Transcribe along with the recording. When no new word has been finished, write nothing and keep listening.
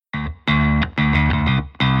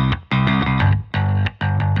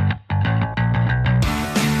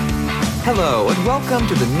Hello, and welcome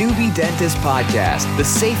to the Newbie Dentist Podcast, the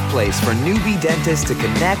safe place for newbie dentists to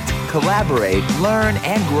connect, collaborate, learn,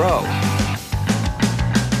 and grow.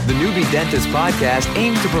 The Newbie Dentist Podcast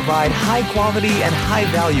aims to provide high-quality and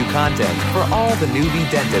high-value content for all the newbie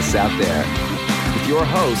dentists out there. With your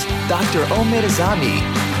host, Dr. Omid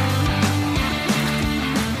Azami.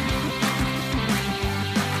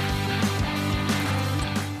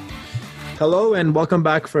 Hello and welcome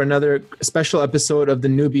back for another special episode of the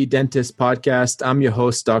Newbie Dentist Podcast. I'm your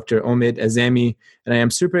host, Dr. Omid Azami, and I am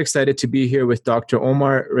super excited to be here with Dr.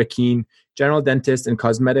 Omar Rakeen, general dentist and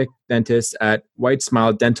cosmetic dentist at White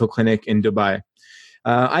Smile Dental Clinic in Dubai.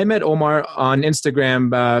 I met Omar on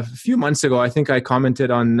Instagram a few months ago. I think I commented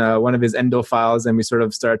on one of his endo files, and we sort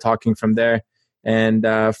of started talking from there. And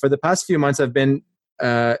for the past few months, I've been,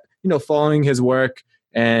 following his work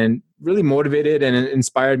and really motivated and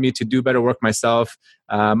inspired me to do better work myself.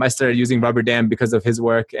 I started using Rubber Dam because of his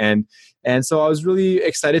work. And so I was really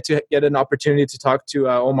excited to get an opportunity to talk to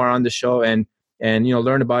Omar on the show and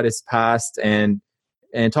learn about his past and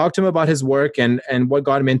talk to him about his work and what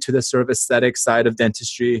got him into the sort of aesthetic side of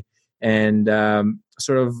dentistry and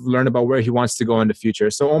sort of learn about where he wants to go in the future.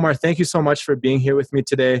 So Omar, thank you so much for being here with me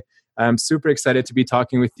today. I'm super excited to be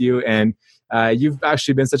talking with you, and you've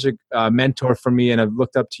actually been such a mentor for me, and I've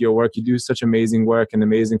looked up to your work. You do such amazing work and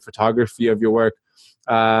amazing photography of your work.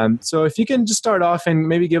 So if you can just start off and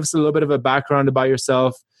maybe give us a little bit of a background about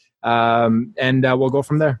yourself, and we'll go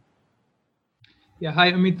from there. Yeah,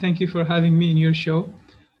 hi Amit, thank you for having me in your show.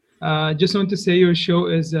 Just want to say your show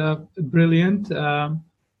is brilliant.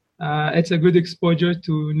 It's a good exposure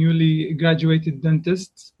to newly graduated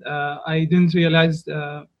dentists. I didn't realize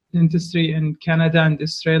dentistry in Canada and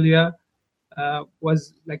Australia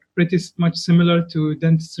was like pretty much similar to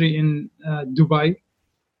dentistry in Dubai.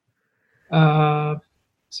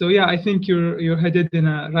 So yeah, I think you're headed in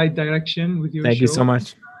a right direction with your show. Thank you so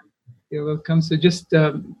much. You're welcome. So just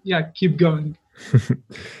keep going.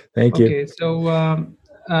 Thank you. Okay, so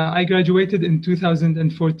I graduated in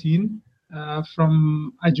 2014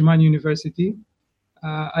 from Ajman University.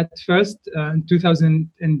 At first, in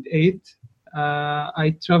 2008,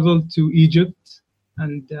 I traveled to Egypt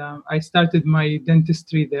and I started my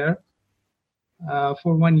dentistry there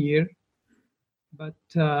for 1 year. But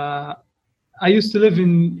I used to live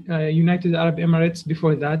in United Arab Emirates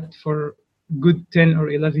before that for good 10 or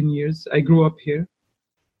 11 years. I grew up here.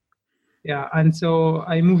 Yeah, and so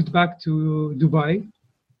I moved back to Dubai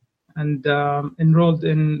and enrolled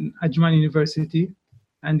in Ajman University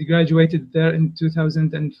and graduated there in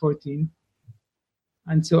 2014.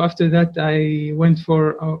 And so after that, I went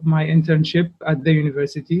for my internship at the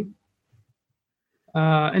university.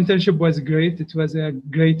 Internship was great. It was a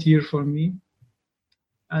great year for me.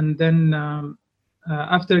 And then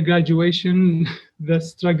after graduation, the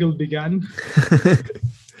struggle began.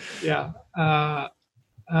 Yeah.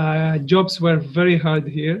 Jobs were very hard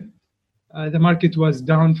here. The market was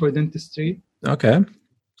down for dentistry. Okay.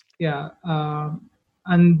 Yeah.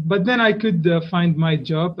 But then I could find my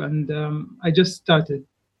job, and I just started.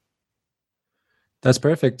 That's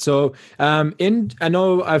perfect. So, I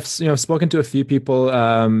know I've spoken to a few people,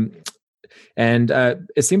 and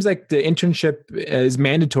it seems like the internship is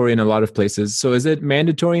mandatory in a lot of places. So, is it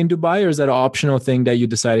mandatory in Dubai, or is that an optional thing that you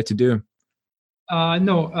decided to do?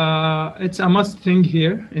 No, it's a must thing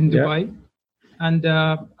here in Dubai. Yeah. And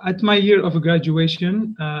at my year of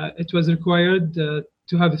graduation, it was required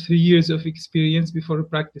to have 3 years of experience before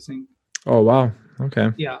practicing. Oh, wow. Okay.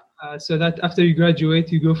 Yeah. So that after you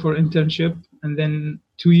graduate, you go for internship, and then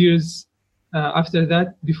 2 years after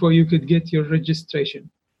that, before you could get your registration.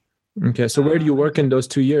 Okay. So where do you work in those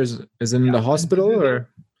 2 years? Is it in the hospital or?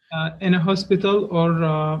 In a hospital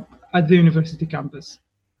or at the university campus.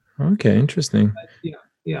 Okay. Interesting.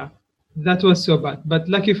 Yeah. That was so bad. But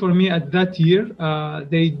lucky for me, at that year,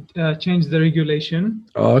 they changed the regulation.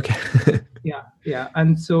 Oh, okay. Yeah.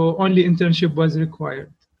 And so only internship was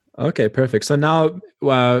required. Okay, perfect. So now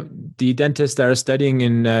the dentists that are studying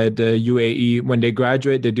in the UAE, when they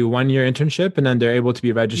graduate, they do 1 year internship and then they're able to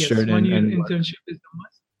be registered. Yes, 1 year internship is a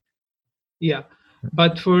must. Yeah.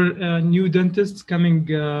 But for new dentists coming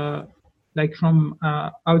like from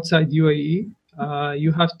outside UAE,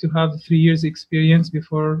 you have to have 3 years experience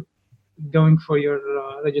before going for your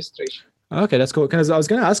registration. Okay, that's cool. Because I was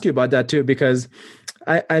going to ask you about that too, because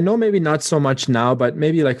I know maybe not so much now, but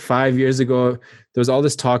maybe like 5 years ago, there was all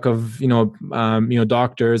this talk of,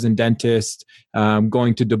 doctors and dentists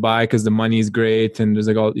going to Dubai because the money is great and there's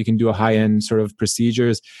like you can do a high-end sort of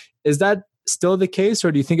procedures. Is that still the case,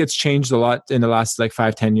 or do you think it's changed a lot in the last like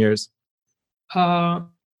 5-10 years?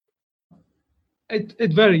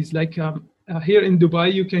 It varies. Like here in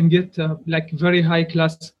Dubai, you can get like very high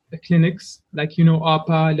class clinics, like,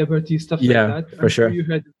 APA, Liberty, stuff like Yeah, that. for sure. You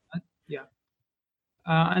heard of that. Yeah.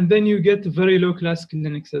 And then you get very low class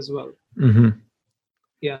clinics as well. Mm-hmm.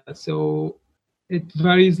 Yeah. So it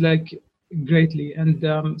varies like greatly. And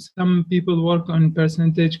some people work on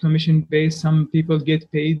percentage commission base. Some people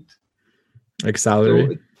get paid. Like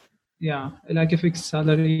salary. So, like a fixed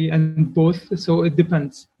salary and both. So it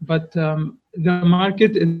depends. But the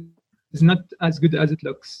market is not as good as it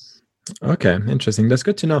looks. Okay, interesting. That's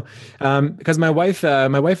good to know. Because my wife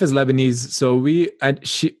is Lebanese, so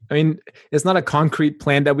it's not a concrete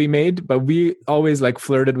plan that we made, but we always like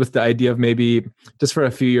flirted with the idea of maybe just for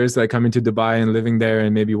a few years, like coming to Dubai and living there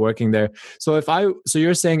and maybe working there. So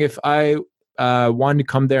you're saying if I want to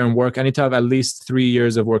come there and work, I need to have at least 3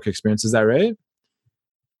 years of work experience. Is that right?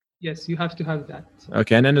 Yes, you have to have that.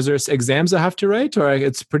 Okay, and then is there exams I have to write, or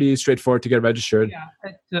it's pretty straightforward to get registered?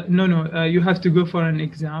 Yeah, no. You have to go for an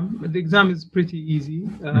exam. The exam is pretty easy.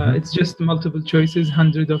 It's just multiple choices,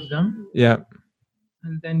 100 of them. Yeah.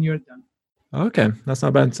 And then you're done. Okay, that's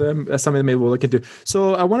not bad. So that's something maybe we'll look into.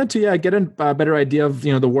 So I wanted to get a better idea of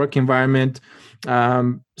the work environment.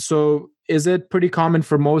 So is it pretty common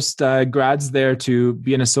for most grads there to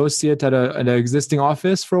be an associate at an existing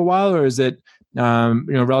office for a while, or is it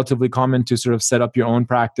relatively common to sort of set up your own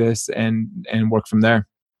practice and work from there?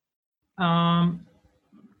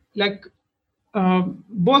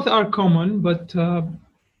 Both are common, but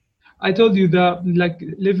I told you that like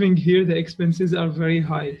living here, the expenses are very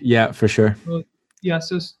high. Yeah, for sure. So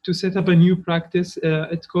to set up a new practice,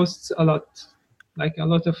 it costs a lot, like a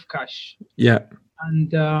lot of cash. Yeah.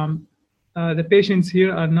 And the patients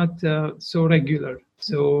here are not so regular,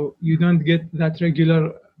 so you don't get that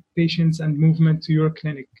regular patients and movement to your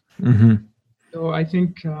clinic. Mm-hmm. So I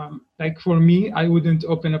think like for me, I wouldn't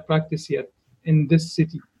open a practice yet in this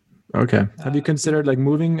city. Okay. Have you considered like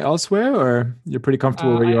moving elsewhere, or you're pretty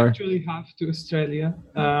comfortable where you are? I actually have to Australia.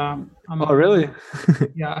 Oh, really?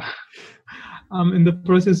 Yeah. I'm in the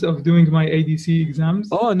process of doing my ADC exams.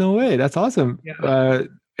 Oh, no way. That's awesome. Yeah.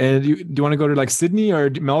 And do you want to go to like Sydney or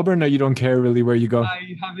Melbourne, or you don't care really where you go?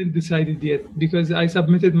 I haven't decided yet because I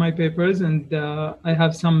submitted my papers and I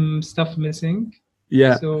have some stuff missing.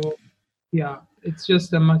 Yeah. So it's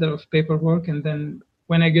just a matter of paperwork, and then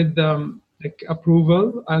when I get the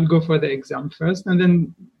approval, I'll go for the exam first and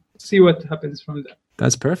then see what happens from there.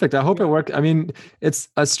 That's perfect. I hope it works. I mean,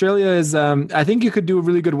 Australia is, I think you could do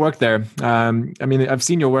really good work there. I mean, I've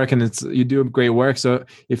seen your work and you do great work. So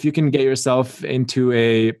if you can get yourself into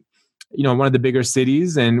one of the bigger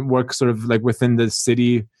cities and work sort of like within the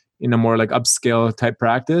city in a more like upscale type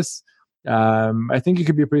practice, I think you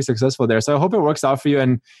could be pretty successful there. So I hope it works out for you.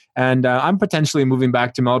 And I'm potentially moving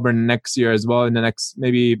back to Melbourne next year as well, in the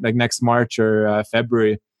next March or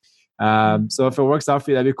February. So if it works out for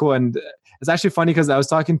you, that'd be cool. And it's actually funny because I was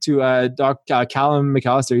talking to Dr. Callum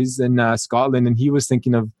McAllister. He's in Scotland, and he was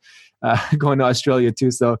thinking of going to Australia too.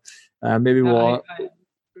 So maybe we'll.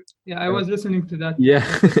 I was listening to that. Yeah.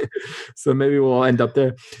 So maybe we'll end up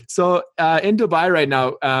there. So in Dubai right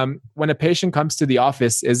now, when a patient comes to the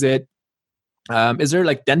office, is there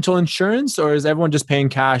like dental insurance, or is everyone just paying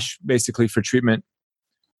cash basically for treatment?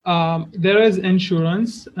 There is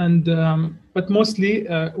insurance, and but mostly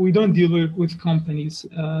we don't deal with companies.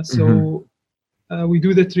 So we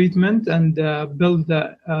do the treatment and bill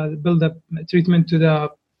the treatment to the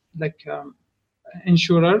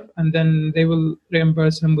insurer, and then they will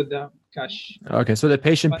reimburse him with the cash. Okay, so the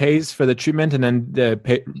patient pays for the treatment, and then the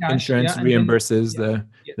insurance reimburses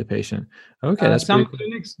the patient. Okay, that's some cool.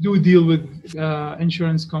 clinics do deal with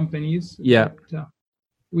insurance companies. Yeah. But,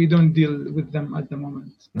 we don't deal with them at the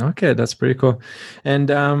moment. Okay, that's pretty cool. And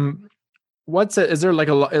what's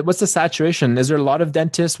the saturation? Is there a lot of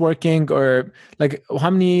dentists working, or like how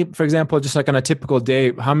many, for example, just like on a typical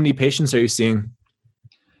day, how many patients are you seeing?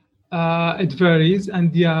 It varies,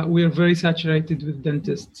 and we're very saturated with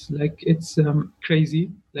dentists. Like it's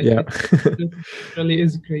crazy. It really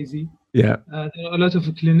is crazy. Yeah. There are a lot of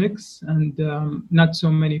clinics and not so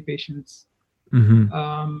many patients. Mm-hmm.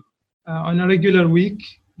 On a regular week,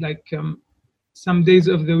 some days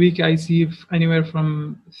of the week, I see anywhere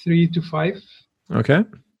from 3 to 5. Okay.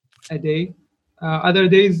 A day. Other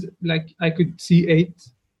days, I could see 8,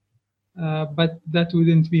 but that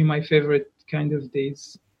wouldn't be my favorite kind of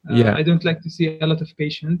days. I don't like to see a lot of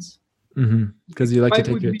patients. Because you like 5 to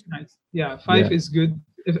take would it. Be nice. Yeah, 5 is good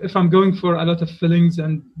if I'm going for a lot of fillings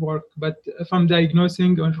and work. But if I'm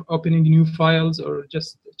diagnosing or opening new files or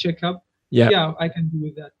just checkup, I can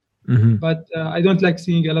do that. But I don't like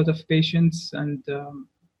seeing a lot of patients, and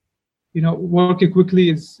working quickly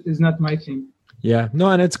is not my thing. Yeah, no,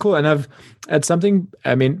 and it's cool. And it's something,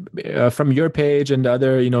 I mean, from your page and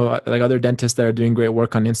other, like other dentists that are doing great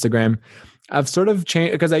work on Instagram, I've sort of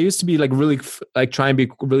changed because I used to be like really like try and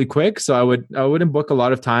be really quick. So I wouldn't book a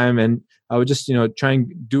lot of time, and I would just, try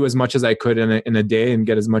and do as much as I could in a day and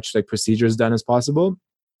get as much like procedures done as possible.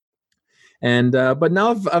 And but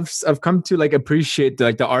now I've come to like appreciate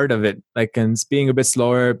like the art of it, like, and being a bit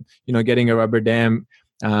slower, getting a rubber dam,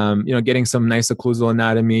 getting some nice occlusal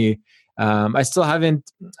anatomy. I still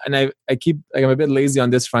haven't, and I'm a bit lazy on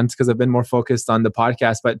this front because I've been more focused on the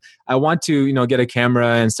podcast, but I want to, get a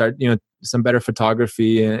camera and start, some better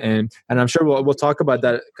photography, and I'm sure we'll talk about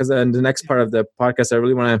that, because in the next part of the podcast, I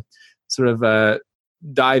really want to sort of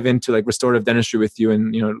dive into like restorative dentistry with you,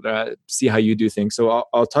 and see how you do things. So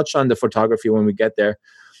I'll touch on the photography when we get there.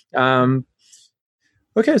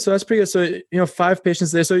 Okay, so that's pretty good. So 5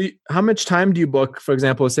 patients there. So how much time do you book, for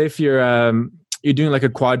example? Say if you're doing like a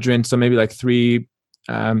quadrant, so maybe like 3,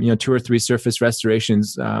 2 or 3 surface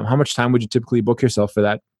restorations. How much time would you typically book yourself for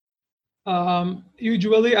that?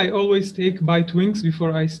 Usually, I always take bite wings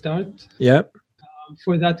before I start. Yeah.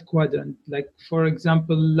 For that quadrant, like for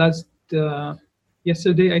example,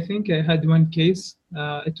 yesterday I think I had one case.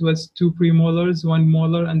 It was 2 premolars, 1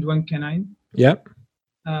 molar, and 1 canine. Yeah.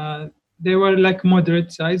 They were like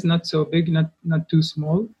moderate size, not so big, not too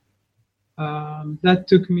small. That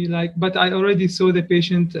took me but I already saw the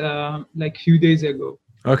patient like few days ago.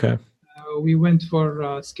 Okay. We went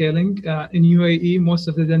for scaling. In UAE, most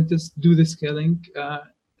of the dentists do the scaling.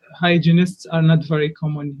 Hygienists are not very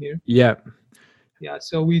common here. Yeah. Yeah,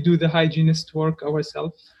 so we do the hygienist work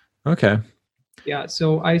ourselves. Okay. Yeah,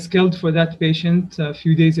 so I scaled for that patient a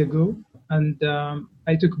few days ago, and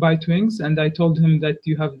I took bite wings, and I told him that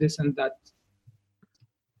you have this and that.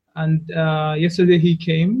 And yesterday he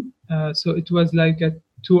came, so it was like a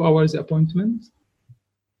 2 hours appointment.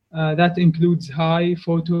 That includes high,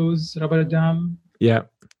 photos, rubber dam. Yeah.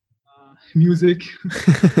 Music.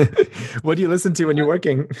 What do you listen to when you're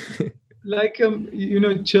working? Like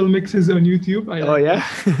chill mixes on YouTube.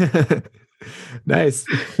 Yeah. Nice.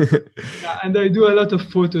 Yeah, and I do a lot of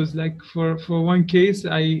photos. Like for one case,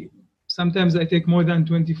 sometimes I take more than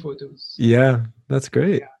 20 photos. Yeah, that's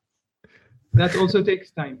great. Yeah. That also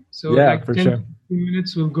takes time. So yeah, like for 10 sure. 15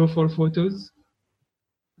 minutes will go for photos.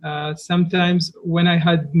 Sometimes when I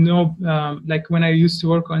had no, like when I used to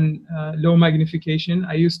work on low magnification,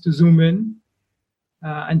 I used to zoom in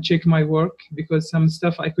and check my work, because some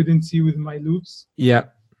stuff I couldn't see with my loops. Yeah.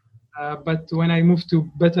 But when I moved to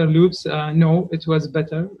better loops, no, it was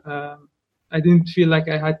better. I didn't feel like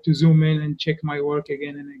I had to zoom in and check my work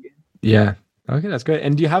again and again. Yeah. Okay, that's great.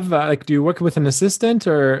 And do you have do you work with an assistant,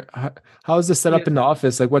 or how is this set up in the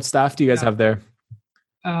office? Like, what staff do you guys have there?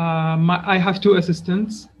 I have 2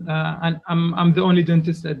 assistants, and I'm the only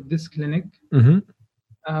dentist at this clinic. Mm-hmm.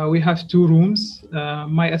 We have 2 rooms.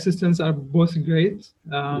 My assistants are both great.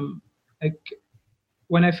 Like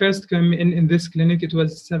when I first came in this clinic, it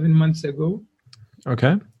was 7 months ago.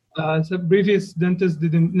 Okay. So previous dentists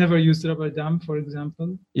never use rubber dam, for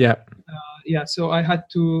example. Yeah. Yeah. So I had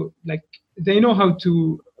to they know how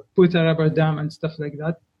to put a rubber dam and stuff like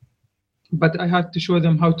that, but I had to show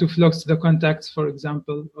them how to flux the contacts, for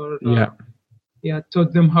example, or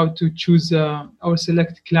taught them how to choose or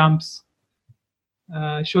select clamps.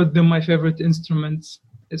 Showed them my favorite instruments.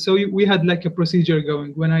 So we had like a procedure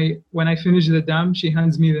going. When I finish the dam, she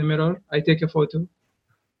hands me the mirror. I take a photo,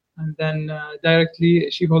 and then directly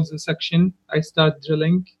she holds the suction. I start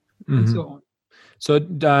drilling, and so on.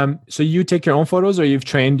 So you take your own photos, or you've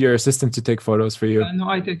trained your assistant to take photos for you? No,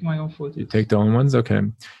 I take my own photos. You take the own ones, okay.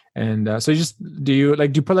 And so do you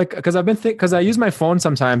put because I've been because I use my phone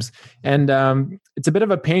sometimes, and it's a bit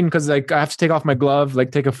of a pain because I have to take off my glove,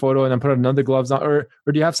 take a photo, and then put another gloves on, or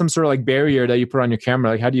do you have some sort of barrier that you put on your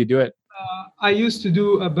camera? How do you do it? I used to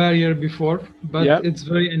do a barrier before, but it's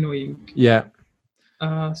very annoying. Yeah.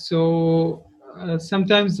 So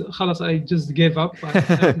sometimes I just gave up.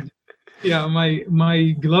 Yeah,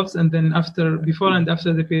 my gloves, and then before and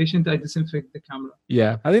after the patient, I disinfect the camera.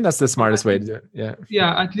 Yeah, I think that's the smartest way to do it. Yeah.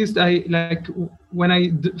 Yeah, at least I when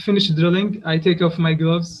I finish drilling, I take off my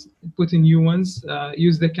gloves, put in new ones,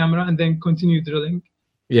 use the camera, and then continue drilling.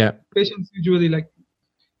 Yeah. Patients usually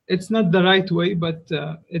it's not the right way, but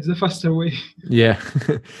it's the faster way. Yeah.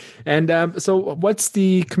 And so what's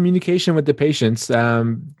the communication with the patients?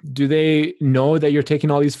 Do they know that you're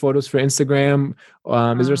taking all these photos for Instagram?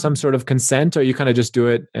 Is there some sort of consent, or you kind of just do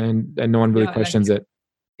it and no one really questions it?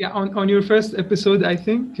 Yeah. On your first episode, I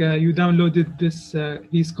think you downloaded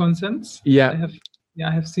these consents. Yeah.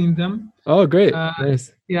 I have seen them. Oh, great.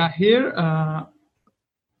 Nice. Yeah. Here,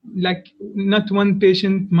 like not one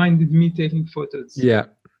patient minded me taking photos. Yeah.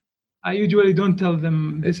 I usually don't tell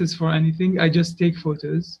them this is for anything. I just take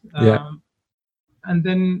photos. Yeah. And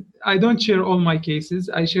then I don't share all my cases.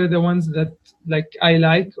 I share the ones that like I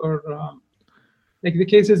like, or like the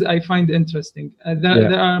cases I find interesting.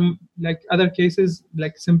 There are like other cases,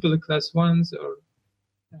 like simple class ones, or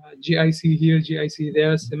GIC here, GIC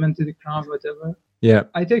there, cemented crown, whatever. Yeah.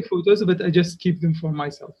 I take photos, but I just keep them for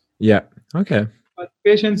myself. Yeah. Okay. But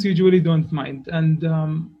patients usually don't mind. And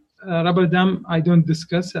rubber dam, I don't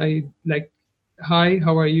discuss. I like, hi,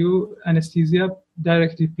 how are you? Anesthesia,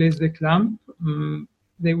 directly place the clamp.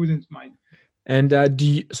 They wouldn't mind. And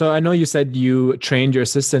so I know you said you trained your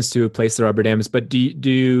assistants to place the rubber dams, but do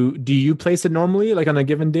you place it normally, like on a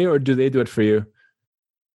given day, or do they do it for you?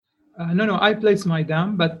 No, I place my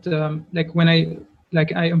dam, but like when I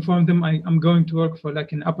inform them I'm going to work for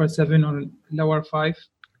like an upper 7 or lower 5.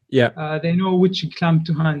 Yeah. They know which clamp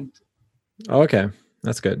to hand. Okay,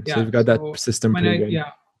 that's good. Yeah. So you've got that system pretty good.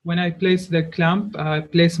 Yeah. When I place the clamp, I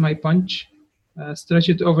place my punch, stretch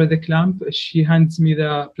it over the clamp. She hands me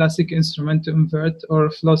the plastic instrument to invert or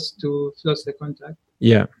floss to floss the contact.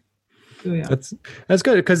 Yeah. So, yeah. That's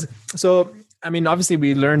good, because I mean, obviously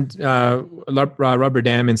we learned rubber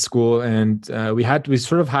dam in school, and we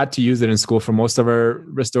sort of had to use it in school for most of our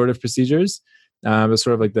restorative procedures. It was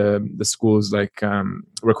sort of like the school's like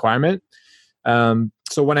requirement.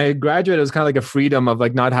 So when I graduated, it was kind of like a freedom of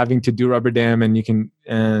like not having to do rubber dam,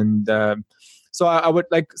 so I would,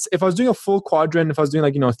 like, if I was doing a full quadrant, if I was doing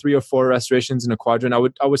like 3 or 4 restorations in a quadrant,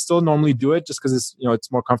 I would still normally do it, just because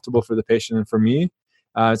it's more comfortable for the patient and for me.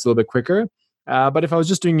 It's a little bit quicker. But if I was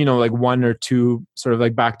just doing like 1 or 2 sort of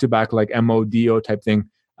like back to back, like MODO type thing,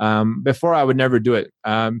 before I would never do it.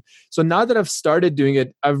 So now that I've started doing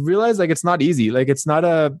it, I've realized like it's not easy. Like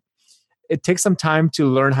it takes some time to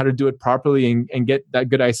learn how to do it properly and get that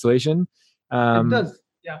good isolation. It does.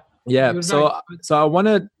 Yeah. Yeah. So I want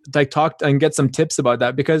to like talk and get some tips about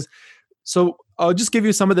that, because I'll just give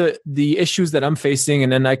you some of the issues that I'm facing,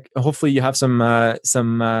 and then hopefully you have some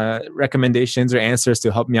recommendations or answers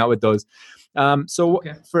to help me out with those. I'll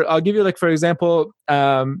give you, like, for example,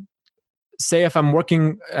 say if I'm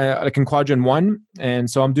working like in quadrant 1, and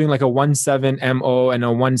so I'm doing like a 1/7 MO and a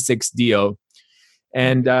 1/6 DO.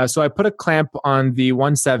 And so I put a clamp on the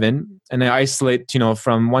 1/7 and I isolate,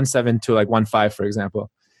 from 1/7 to like 1/5, for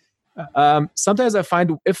example. Sometimes I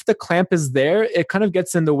find if the clamp is there, it kind of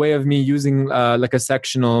gets in the way of me using like a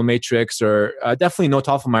sectional matrix, or definitely no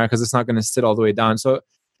Toffelmeier, because it's not going to sit all the way down. So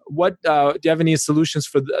what do you have any solutions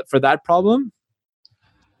for that problem?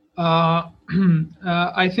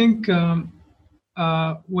 I think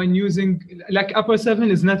when using like upper 7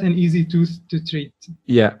 is not an easy tooth to treat.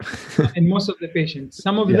 Yeah. In most of the patients,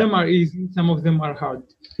 some of them are easy, some of them are hard.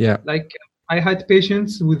 Yeah. Like I had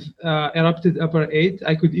patients with erupted upper 8.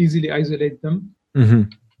 I could easily isolate them.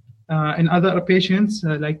 Mm-hmm. In other patients,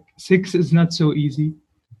 like 6 is not so easy.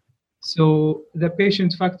 So the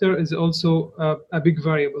patient factor is also a big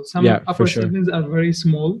variable. Some upper 7s are very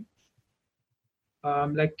small.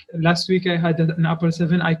 Like last week I had an upper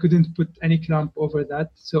 7. I couldn't put any clamp over that.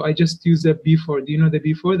 So I just used a B4. Do you know the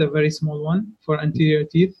B4, the very small one for anterior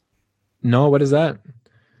teeth? No, what is that?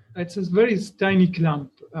 It's a very tiny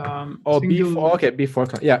clamp. B4. Okay, B4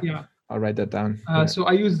 clamp. Yeah. I'll write that down. So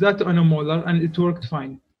I used that on a molar and it worked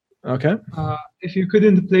fine. Okay. If you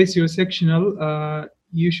couldn't place your sectional,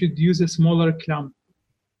 you should use a smaller clamp.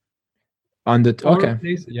 On the or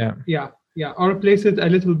place it a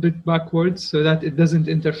little bit backwards so that it doesn't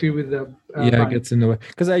interfere with the it gets in the way.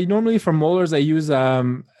 Because I normally, for molars, I use I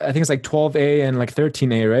think it's like 12A and like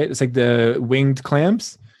 13A, right? It's like the winged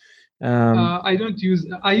clamps. I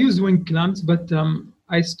use winged clamps, but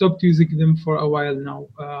I stopped using them for a while now.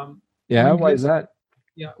 Why is that?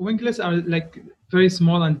 Yeah, wingless are like very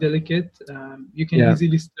small and delicate. You can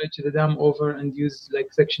easily stretch the dam over and use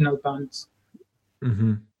like sectional bands.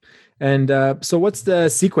 Mm-hmm. And so what's the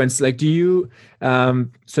sequence? Like, do you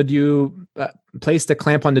place the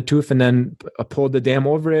clamp on the tooth and then pull the dam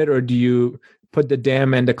over it, or do you put the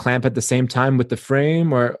dam and the clamp at the same time with the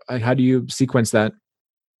frame, or how do you sequence that?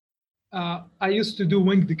 I used to do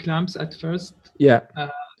winged clamps at first. Yeah.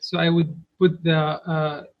 So I would put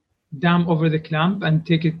the dam over the clamp and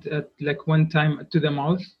take it at like one time to the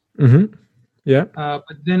mouth. Mm-hmm. Yeah.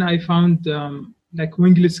 But then I found like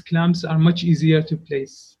wingless clamps are much easier to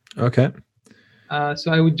place. Okay.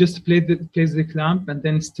 So I would just place the clamp and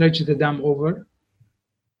then stretch the dam over,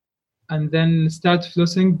 and then start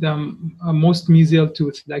flossing the most mesial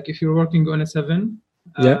tooth. Like if you're working on a 7,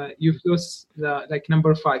 you floss the like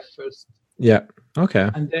number 5 first. Yeah. Okay.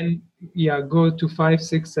 And then go to 5,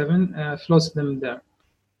 6, 7, floss them there.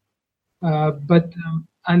 But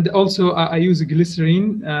and also I use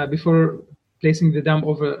glycerine before placing the dam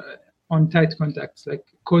over on tight contacts, like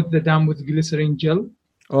coat the dam with glycerine gel.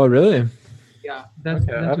 Oh, really? Yeah, Okay, I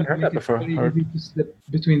that haven't would heard make that it before. very easy to slip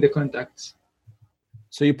between the contacts.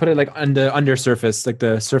 So you put it like on the undersurface, like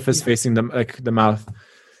the surface Yeah. facing the mouth.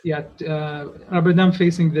 Yeah, rubber dam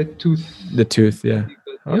facing the tooth. The tooth, yeah.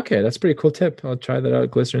 Yeah. Okay, that's a pretty cool tip. I'll try that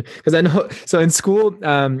out, glycerin. Because I know, so in school,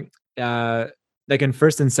 like in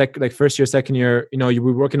first and first year, second year, you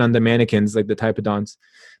were working on the mannequins, like the typodonts.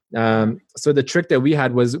 So the trick that we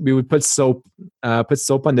had was we would put soap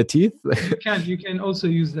on the teeth. You can also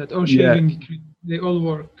use that, or Yeah. shaving cream. They all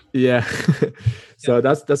work. Yeah. So Yeah.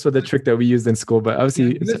 that's what the trick that we used in school. But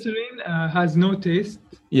obviously, glycerin has no taste.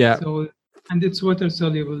 Yeah. So, and it's water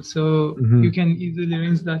soluble, so you can easily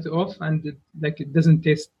rinse that off, and it doesn't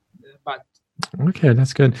taste bad. Okay,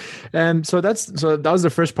 that's good. So that was the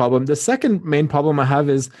first problem. The second main problem I have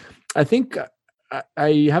is, I think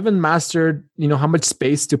I haven't mastered, how much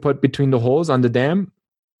space to put between the holes on the dam.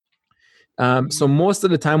 So most of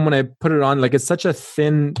the time when I put it on, like it's such a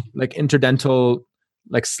thin, like interdental,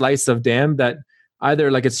 like slice of dam that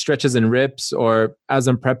either like it stretches and rips, or as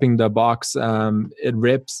I'm prepping the box, it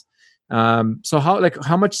rips. So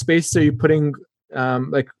how much space are you putting?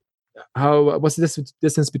 What's the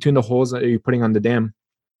distance between the holes that you're putting on the dam?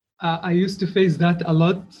 I used to face that a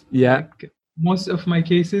lot. Yeah. Most of my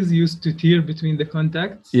cases used to tear between the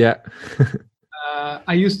contacts. Yeah.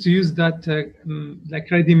 I used to use that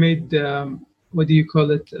like ready-made, what do you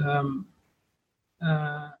call it?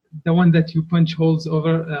 The one that you punch holes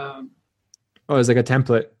over. It's like a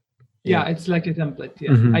template. Yeah, it's like a template.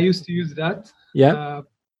 Yeah, I used to use that. Yeah.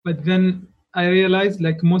 But then I realized,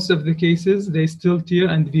 like most of the cases, they still tear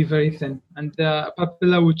and be very thin, and the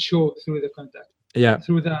papilla would show through the contact. Yeah.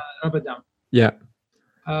 Through the rubber dam. Yeah.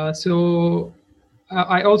 So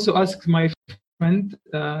I also asked my friend,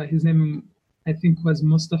 his name I think was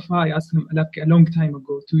Mustafa. I asked him like a long time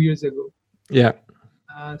ago, 2 years ago. Yeah.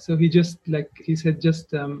 So he said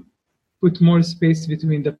just put more space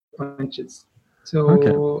between the punches.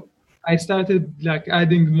 So I started like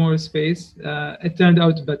adding more space. It turned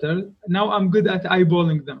out better. Now I'm good at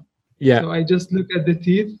eyeballing them. Yeah. So I just look at the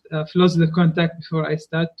teeth, floss the contact before I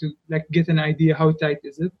start to like get an idea how tight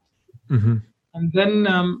is it, and then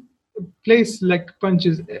place like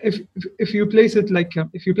punches. If you place it like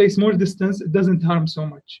if you place more distance, it doesn't harm so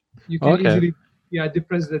much. You can easily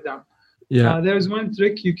depress the dam. Yeah. There's one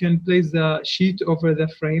trick. You can place the sheet over the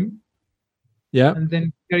frame. Yeah. And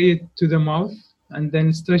then carry it to the mouth, and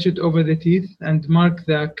then stretch it over the teeth and mark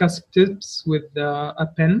the cusp tips with a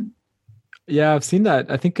pen. Yeah, I've seen that.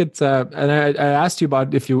 I think it's and I asked you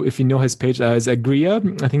about if you know his page. Is Agria?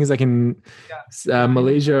 I think he's like in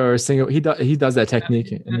Malaysia or Singapore. He does that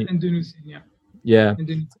technique. Indonesia. Yeah.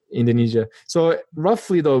 Indonesia. So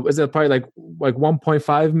roughly though, is it probably like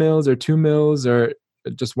 1.5 mils or 2 mils, or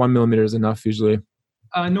just 1 millimeter is enough usually?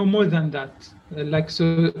 No more than that.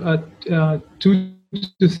 2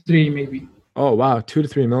 to 3 maybe. Oh wow, 2 to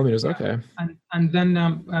 3 millimeters. Yeah. Okay. And then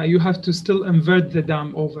you have to still invert the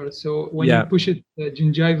dam over. So when you push it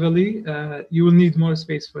gingivally, you will need more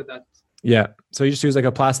space for that. Yeah. So you just use like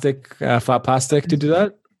a plastic, flat plastic to do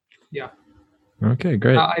that? Yeah. Okay,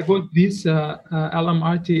 great. I bought these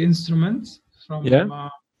LMRT instruments from,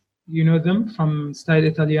 you know them, from Style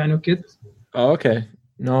Italiano kit. Oh, okay.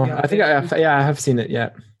 No, I think I have seen it. Yeah.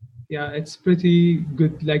 Yeah, it's pretty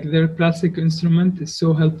good. Like their plastic instrument is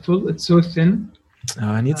so helpful. It's so thin.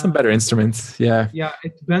 I need some better instruments. Yeah. Yeah,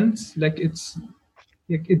 it bends like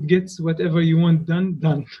it gets whatever you want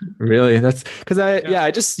done. Really? That's because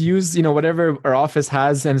I just use whatever our office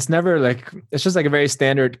has, and it's never like, it's just like a very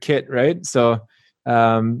standard kit, right? So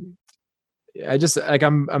I just like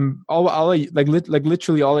I'm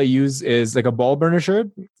literally all I use is like a ball burnisher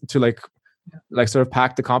to like sort of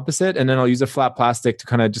pack the composite, and then I'll use a flat plastic to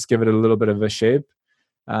kind of just give it a little bit of a shape.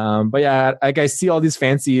 But yeah, like I see all these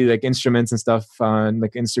fancy like instruments and stuff on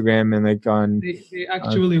like Instagram and like on. They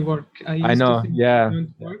actually work. I know. Yeah. They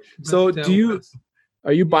don't work, so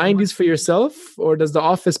are you buying these for yourself, or does the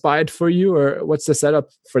office buy it for you, or what's the setup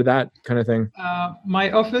for that kind of thing? My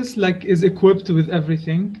office is equipped with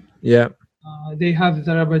everything. Yeah. They have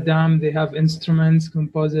the rubber dam, they have instruments,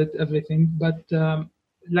 composite, everything. But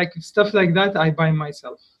like stuff like that, I buy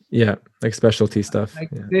myself. Yeah, like specialty stuff.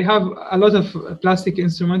 They have a lot of plastic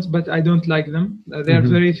instruments, but I don't like them. They are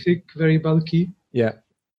very thick, very bulky. Yeah.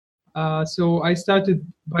 So I started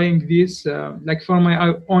buying these like for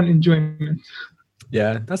my own enjoyment.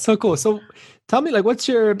 Yeah, that's so cool. So tell me, like, what's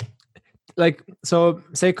your so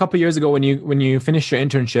say a couple of years ago when you finished your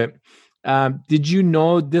internship, Did you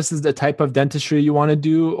know this is the type of dentistry you want to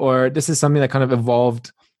do, or this is something that kind of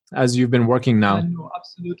evolved as you've been working now? No,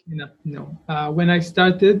 absolutely not. No. When I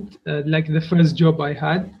started, like the first job I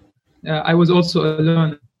had, I was also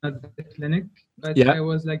alone at the clinic, but Yeah. I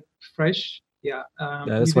was like fresh. Yeah. Yeah,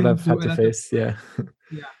 that's what I've had to face. Yeah.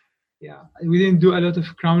 Yeah. We didn't do a lot of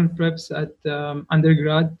crown preps at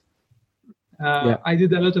undergrad. Yeah. I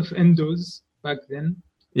did a lot of endos back then.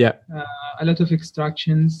 Yeah. A lot of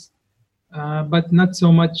extractions, but not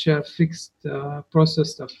so much fixed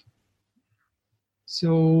process stuff.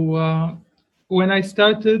 So when I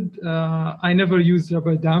started, I never used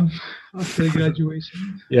rubber dam after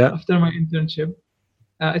graduation. Yeah. After my internship,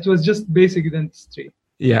 it was just basic dentistry.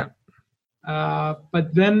 Yeah.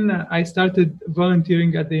 But then I started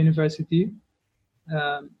volunteering at the university,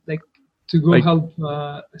 like to go help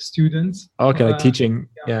students. Okay, like teaching.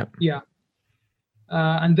 Yeah. Yeah.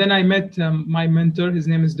 And then I met my mentor. His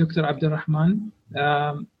name is Dr. Abdurrahman.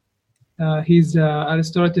 He's a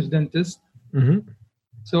restorative dentist. Mm-hmm.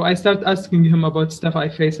 So I started asking him about stuff I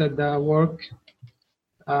face at the work,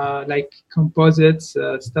 like composites,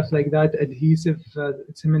 stuff like that, adhesive,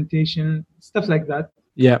 cementation, stuff like that.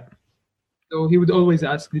 Yeah. So he would always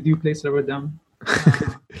ask, "Did you place rubber dam?"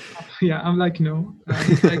 Yeah, I'm like, no.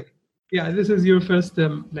 He's like, yeah, this is your first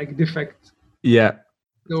like defect. Yeah.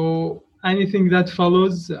 So anything that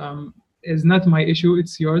follows is not my issue;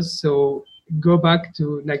 it's yours. So go back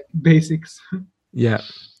to like basics. Yeah.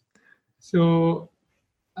 So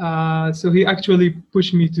he actually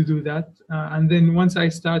pushed me to do that, and then once I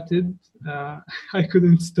started, I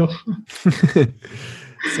couldn't stop.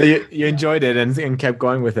 So you enjoyed it and kept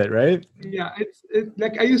going with it, right? Yeah, it's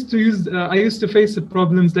like I used to face the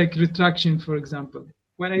problems like retraction, for example.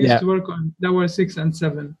 When I used to work on Tower 6 and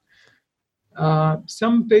 7,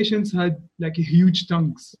 some patients had like huge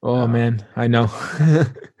tongues. Oh man, I know.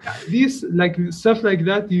 These like stuff like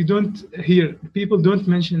that you don't hear. People don't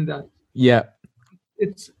mention that. Yeah.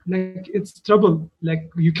 It's trouble.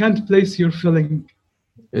 Like you can't place your filling.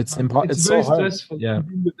 It's It's so very hard. stressful. Yeah. To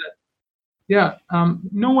deal with that. Yeah.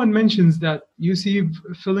 No one mentions that. You see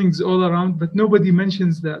fillings all around, but nobody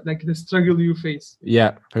mentions that, like the struggle you face.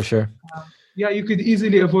 Yeah, for sure. Yeah, you could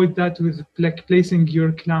easily avoid that with like placing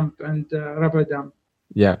your clamp and rubber dam.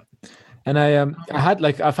 Yeah, and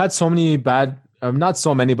I've had so many bad. Not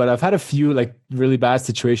so many, but I've had a few like really bad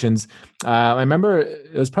situations. I remember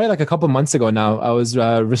it was probably like a couple months ago now. I was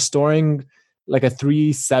restoring like a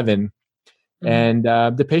 3-7, and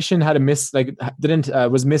the patient had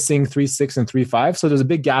was missing 3-6 and 3-5. So there's a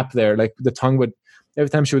big gap there. Like the tongue would, every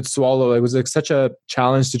time she would swallow, it was like such a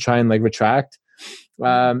challenge to try and like retract.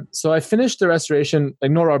 So I finished the restoration, like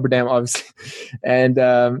no rubber dam, obviously, and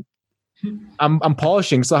I'm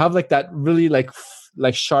polishing. So I have like that really like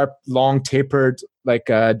sharp, long, tapered like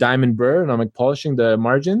diamond burr, and I'm like polishing the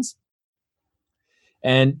margins.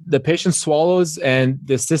 And the patient swallows, and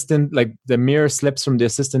the assistant, like the mirror slips from the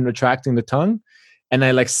assistant retracting the tongue, and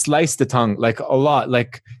I like sliced the tongue like a lot,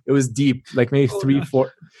 like it was deep, like maybe 3-4,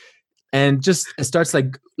 and just it starts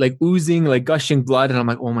like oozing, like gushing blood, and I'm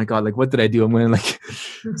like, oh my god, like what did I do? I'm gonna like,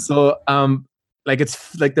 so like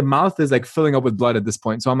it's like the mouth is like filling up with blood at this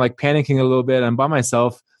point, so I'm like panicking a little bit. I'm by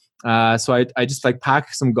myself. So I just like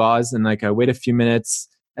pack some gauze, and like I wait a few minutes,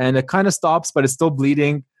 and it kind of stops, but it's still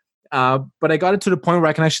bleeding. But I got it to the point where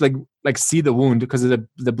I can actually like see the wound, because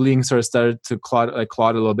the bleeding sort of started to clot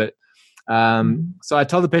a little bit. So I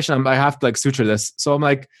tell the patient I have to like suture this. So I'm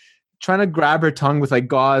like trying to grab her tongue with like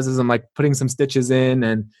gauze as I'm like putting some stitches in,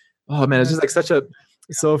 and oh man, it's just like such a.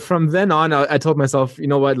 So from then on, I told myself, you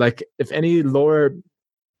know what, like if any lower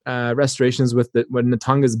restorations when the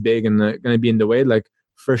tongue is big and going to be in the way, like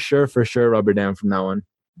for sure rubber dam from now on.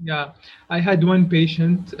 Yeah, I had one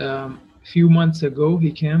patient a few months ago.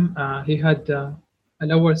 He came. He had a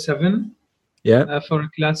lower 7. Yeah. For a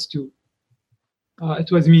class 2.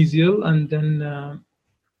 It was mesial, and then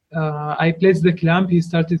I placed the clamp. He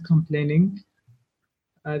started complaining.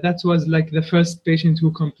 That was like the first patient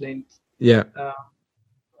who complained. Yeah.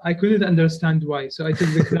 I couldn't understand why, so I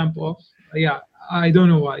took the clamp off. Yeah, I don't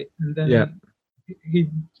know why. And then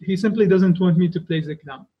he simply doesn't want me to place the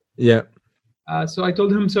clamp. Yeah. So I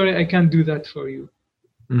told him, sorry, I can't do that for you.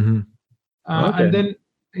 Mm-hmm. Okay. And then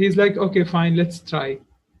he's like, okay, fine, let's try.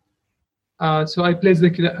 So I place the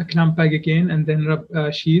clamp back again, and then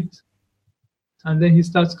rub sheet, and then he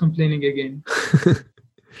starts complaining again.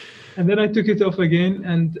 And then I took it off again,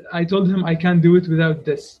 and I told him I can't do it without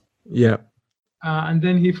this. Yeah. And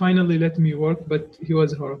then he finally let me work, but he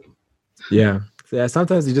was horrible. Yeah. So yeah,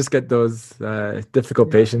 sometimes you just get those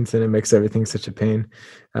difficult patients, and it makes everything such a pain.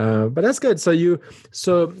 But that's good. So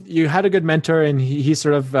you had a good mentor, and he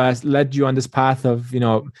sort of led you on this path of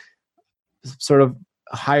sort of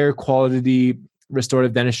higher quality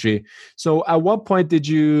restorative dentistry. So at what point did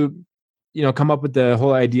you come up with the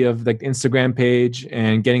whole idea of like the Instagram page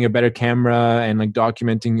and getting a better camera and like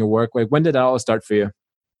documenting your work? Like when did that all start for you?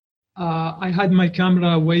 I had my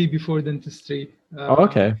camera way before dentistry. Oh,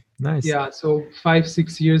 okay. Nice. Yeah, so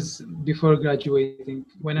 5-6 years before graduating,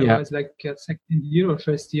 when I was like a second year or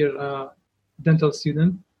first year dental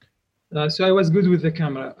student. So I was good with the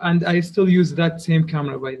camera, and I still use that same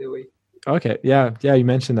camera, by the way. Okay. Yeah. You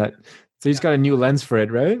mentioned that. So you just got a new lens for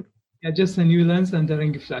it, right? Yeah, just a new lens and a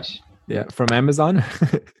ring flash. Yeah, from Amazon?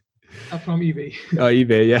 From eBay. Oh,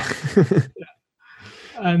 eBay, yeah.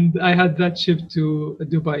 And I had that shipped to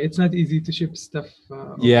Dubai. It's not easy to ship stuff.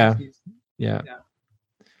 Yeah.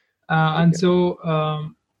 And so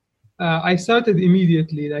I started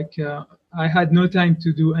immediately. Like I had no time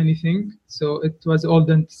to do anything, so it was all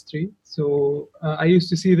dentistry. So I used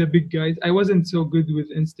to see the big guys. I wasn't so good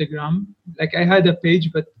with Instagram. Like I had a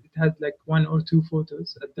page, but it had like 1 or 2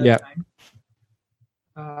 photos at that time.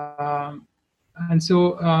 And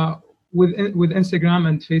so with Instagram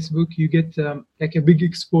and Facebook, you get like a big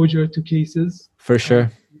exposure to cases. For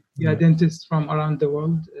sure. Dentists from around the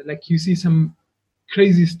world. Like you see some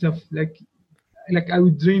crazy stuff. Like I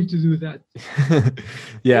would dream to do that.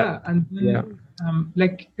 And then,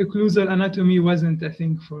 like occlusal anatomy wasn't a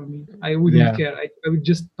thing for me. I wouldn't care. I would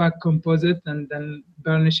just pack composite and then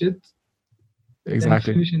burnish it.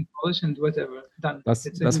 Exactly. Finish and polish and whatever. Done.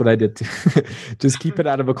 That's what I did too. Just keep it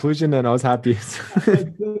out of occlusion and I was happy.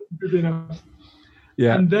 Good enough.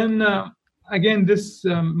 Yeah. And then again, this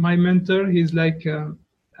my mentor, he's like,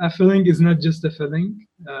 a filling is not just a filling.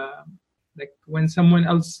 Like when someone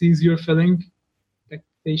else sees your filling, like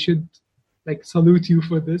they should like salute you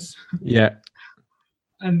for this. Yeah.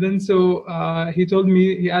 And then so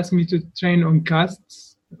he asked me to train on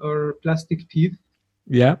casts or plastic teeth.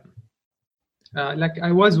 Yeah. Like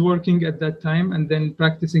I was working at that time and then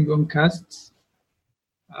practicing on casts,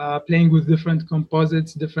 playing with different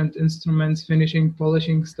composites, different instruments, finishing,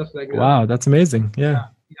 polishing, stuff like that. Wow, that's amazing. Yeah.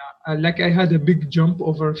 Like I had a big jump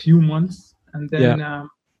over a few months. And then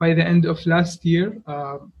by the end of last year,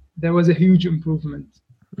 there was a huge improvement.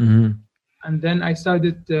 Mm-hmm. And then I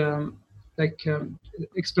started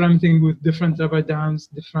experimenting with different rubber dams,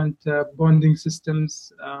 different bonding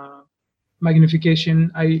systems,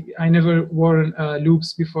 magnification. I never wore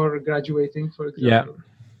loops before graduating, for example.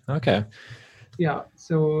 Yeah. Okay. Yeah.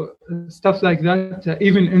 So stuff like that.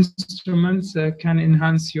 Even instruments can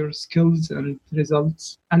enhance your skills and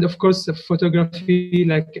results. And of course, the photography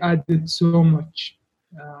added so much.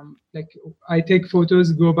 Like I take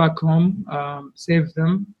photos, go back home, save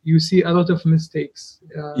them. You see a lot of mistakes.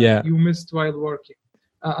 You missed while working.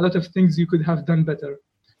 A lot of things you could have done better.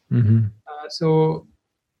 Mm-hmm. So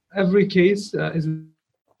every case is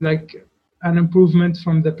like an improvement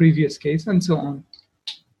from the previous case, and so on.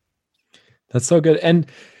 That's so good, and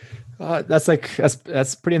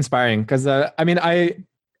that's pretty inspiring. Because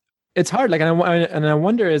it's hard. Like, and I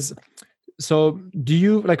wonder is, so do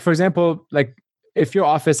you like, for example, like if your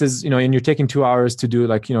office is and you're taking 2 hours to do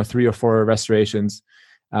 3 or 4 restorations,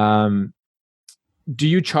 do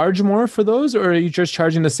you charge more for those, or are you just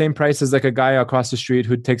charging the same price as like a guy across the street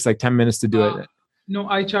who takes like 10 minutes to do it? No,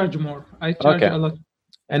 I charge more. I charge a lot.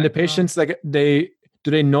 And the patients,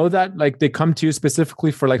 do they know that they come to you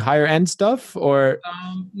specifically for higher end stuff, or?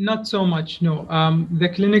 Not so much. No. The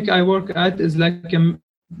clinic I work at is like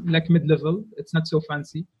mid-level. It's not so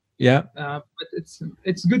fancy. Yeah. But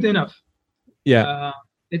it's good enough. Yeah.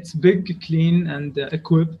 It's big, clean, and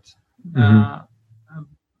equipped. Mm-hmm.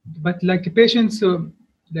 But patients,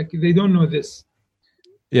 they don't know this.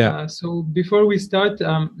 Yeah. So before we start,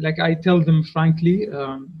 I tell them frankly,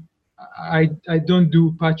 I don't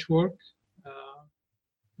do patchwork.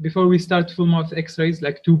 Before we start full mouth X-rays,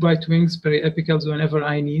 2 bite wings, periapicals whenever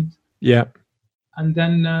I need. Yeah. And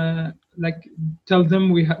then tell them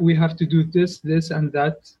we have to do this, and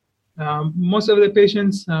that. Most of the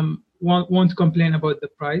patients won't complain about the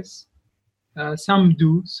price. Some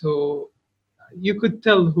do. So you could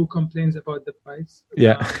tell who complains about the price.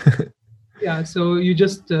 Yeah. Yeah, so you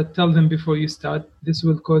just tell them before you start, this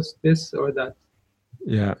will cost this or that.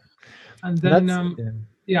 Yeah. And then,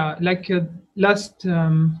 last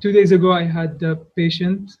 2 days ago, I had a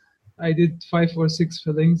patient. I did 5 or 6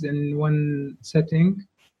 fillings in one setting.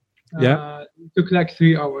 It took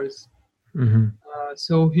 3 hours. Mm-hmm.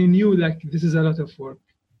 So he knew this is a lot of work.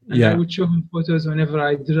 And I would show him photos whenever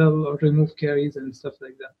I drill or remove caries and stuff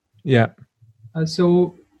like that. Yeah.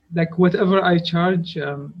 So like whatever I charge,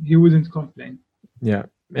 he wouldn't complain. Yeah.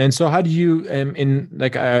 And so how do you, in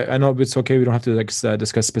like, I know it's okay, we don't have to like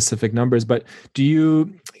discuss specific numbers, but do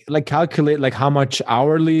you like calculate like how much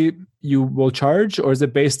hourly you will charge, or is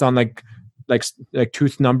it based on like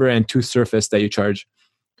tooth number and tooth surface that you charge?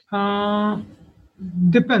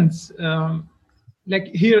 Depends. Like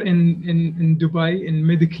here in Dubai,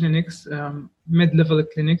 in clinics, mid-level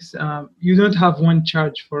clinics, you don't have one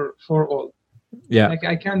charge for all. Yeah. Like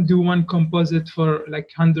I can't do one composite for like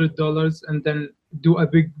 $100 and then do a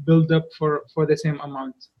big build-up for the same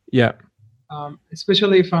amount. Yeah.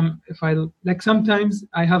 Especially if I like, sometimes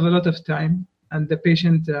I have a lot of time and the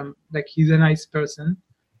patient like he's a nice person.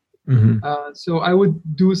 Mm-hmm. So I would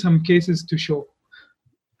do some cases to show.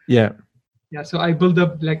 Yeah. Yeah. So I build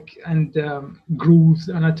up like and grooves,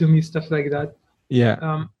 anatomy, stuff like that.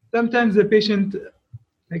 Yeah. Sometimes the patient,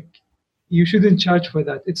 like, you shouldn't charge for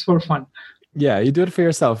that. It's for fun. Yeah, you do it for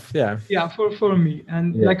yourself. Yeah. Yeah, for me.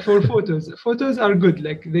 And like for photos. Photos are good.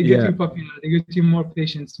 Like they get you popular. They get you more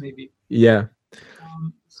patients maybe. Yeah.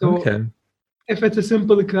 So if it's a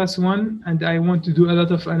simple class 1 and I want to do a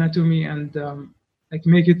lot of anatomy and like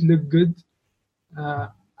make it look good,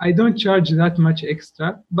 I don't charge that much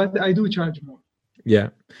extra, but I do charge more. Yeah.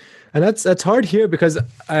 And that's hard here because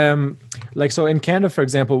like, so in Canada, for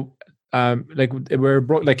example,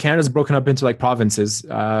 like Canada's broken up into like provinces.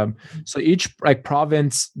 So each like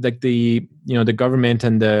province, like the government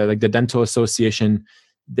and the dental association,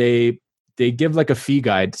 they give like a fee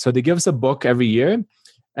guide. So they give us a book every year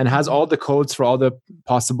and has all the codes for all the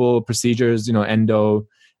possible procedures, endo,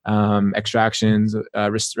 extractions,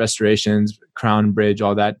 restorations, crown, bridge,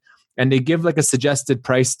 all that. And they give like a suggested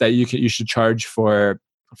price that you should charge for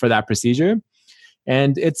that procedure.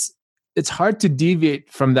 And it's hard to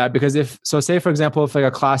deviate from that because say for example, if like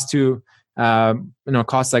a class 2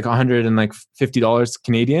 costs like $150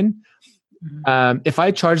 Canadian, if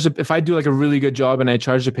I do like a really good job and I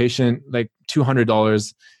charge the patient like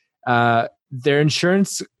 $200, their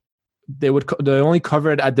insurance, they only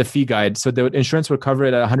cover it at the fee guide, so the insurance would cover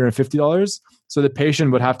it at $150, so the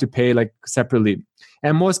patient would have to pay like separately.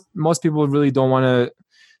 And most people really don't want to.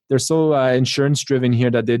 They're so insurance driven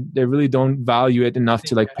here that they really don't value it enough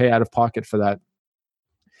to like pay out of pocket for that.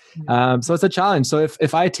 So it's a challenge. So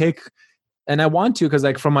if I take, and I want to, because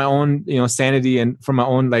like from my own sanity and from my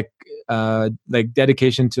own like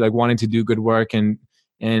dedication to like wanting to do good work and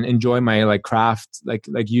enjoy my like craft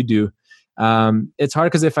like you do, it's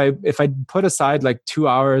hard because if I put aside like 2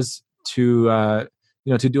 hours to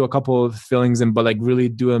to do a couple of fillings but like really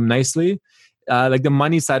do them nicely, like the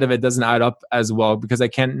money side of it doesn't add up as well because I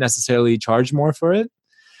can't necessarily charge more for it.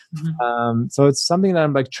 So it's something that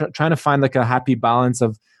I'm like trying to find like a happy balance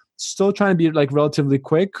of still trying to be like relatively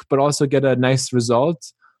quick, but also get a nice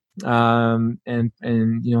result, and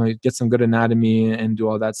get some good anatomy and do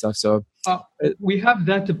all that stuff. So we have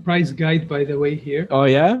that price guide, by the way, here. Oh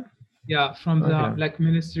yeah, yeah, from the like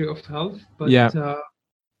Ministry of Health, but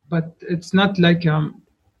but it's not like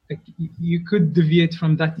you could deviate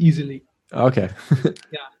from that easily. Okay.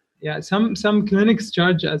 Yeah. Some clinics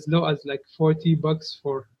charge as low as like $40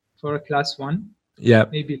 for a class 1. Yeah.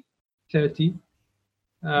 Maybe 30.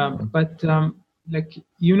 But like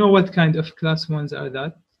what kind of class 1s are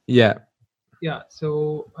that? Yeah. Yeah.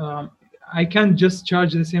 So I can't just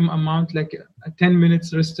charge the same amount. Like a 10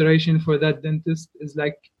 minutes restoration for that dentist is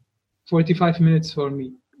like 45 minutes for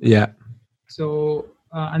me. Yeah. So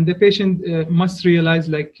and the patient must realize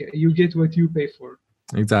like you get what you pay for.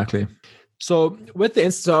 Exactly. So with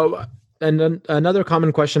and then another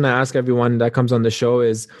common question I ask everyone that comes on the show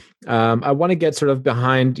is, I want to get sort of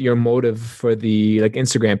behind your motive for the like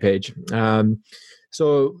Instagram page.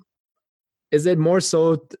 So is it more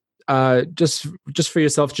so just for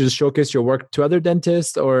yourself to just showcase your work to other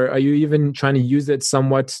dentists, or are you even trying to use it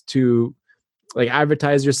somewhat to like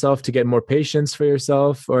advertise yourself to get more patients for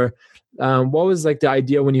yourself? Or what was like the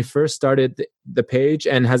idea when you first started the page,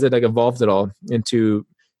 and has it like evolved at all into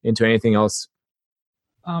anything else?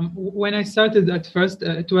 When I started at first,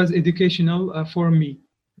 it was educational for me.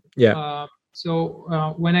 Yeah.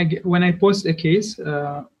 So when I post a case,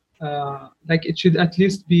 like it should at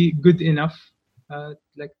least be good enough,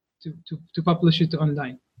 like to publish it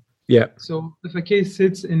online. Yeah. So if a case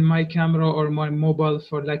sits in my camera or my mobile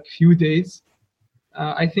for like few days,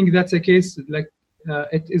 I think that's a case like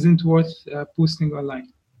it isn't worth posting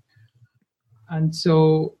online. And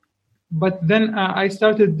so, but then I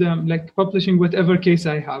started like publishing whatever case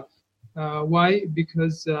I have. Why?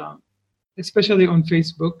 Because especially on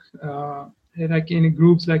Facebook, like in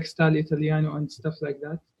groups like Style Italiano and stuff like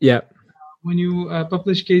that. Yeah. When you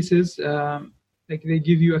publish cases, like they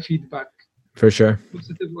give you a feedback. For sure.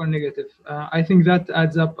 positive or negative. I think that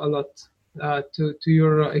adds up a lot to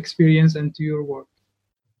your experience and to your work.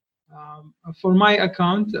 For my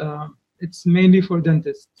account, it's mainly for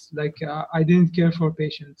dentists. Like I didn't care for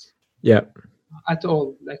patients Yeah. at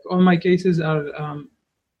all. Like all my cases are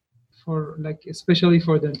for like especially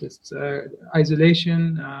for dentists.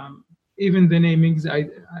 Isolation, even the namings.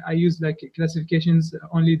 I use like classifications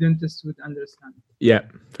only dentists would understand. Yeah,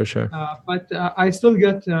 for sure. But I still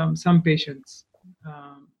get some patients.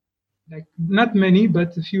 Like not many,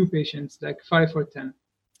 but a few patients, like 5 or 10.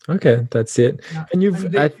 Okay, that's it. And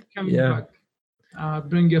you've they come back,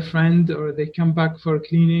 bring a friend, or they come back for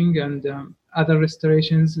cleaning and other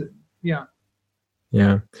restorations. Yeah.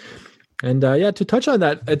 And to touch on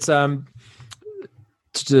that, it's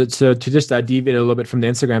to just deviate a little bit from the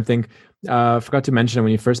Instagram thing. I forgot to mention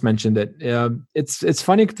when you first mentioned it. It's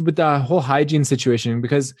funny with the whole hygiene situation,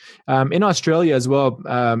 because in Australia as well,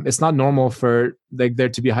 it's not normal for like there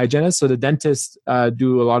to be hygienists. So the dentists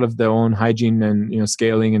do a lot of their own hygiene and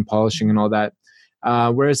scaling and polishing and all that.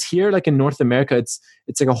 Whereas here, like in North America, it's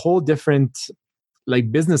like a whole different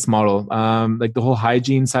like business model. Like the whole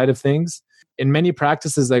hygiene side of things. In many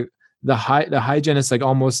practices, like the hygienist like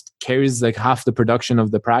almost carries like half the production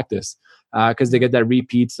of the practice. Because they get that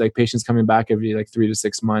repeats, like patients coming back every like 3 to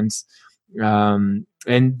 6 months, and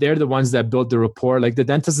they're the ones that build the rapport. Like the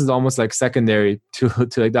dentist is almost like secondary to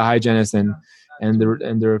like the hygienist and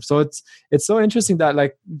the so it's so interesting that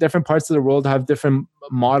like different parts of the world have different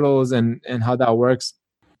models and how that works.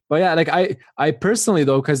 But yeah, like I personally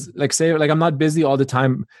though, because like say like I'm not busy all the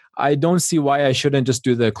time, I don't see why I shouldn't just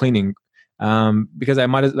do the cleaning. Because I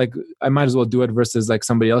might as well do it versus like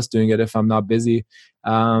somebody else doing it if I'm not busy.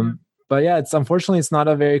 But yeah, unfortunately it's not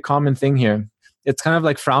a very common thing here. It's kind of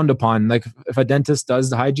like frowned upon. Like if a dentist does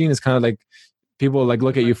the hygiene, it's kind of like people like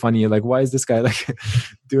look at you funny. Like, why is this guy like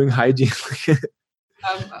doing hygiene?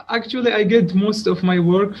 Actually, I get most of my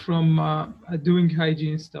work from doing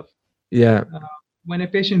hygiene stuff. Yeah. When a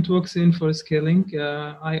patient walks in for scaling,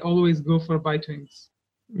 I always go for bite wings.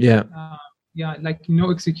 Yeah. Yeah, like no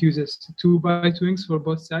excuses. 2 bite wings for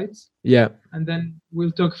both sides. Yeah. And then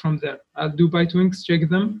we'll talk from there. I'll do bite wings, check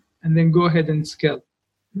them, and then go ahead and scale.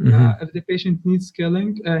 Mm-hmm. If the patient needs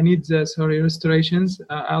scaling, restorations,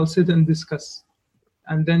 I'll sit and discuss,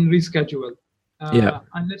 and then reschedule.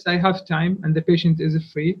 Unless I have time and the patient is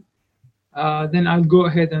free, then I'll go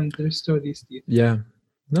ahead and restore these teeth. Yeah.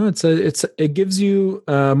 No, it gives you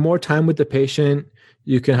more time with the patient.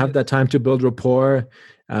 You can have that time to build rapport.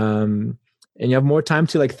 And you have more time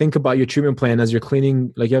to like think about your treatment plan as you're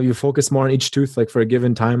cleaning. Like you focus more on each tooth, like for a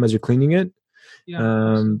given time as you're cleaning it.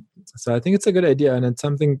 Yeah. So I think it's a good idea, and it's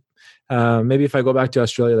something. Maybe if I go back to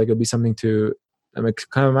Australia, like it'll be something to. I'm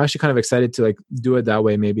actually kind of excited to like do it that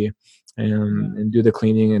way, maybe, and do the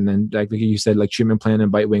cleaning, and then like you said, like treatment plan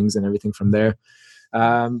and bite wings and everything from there.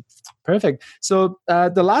 Perfect. So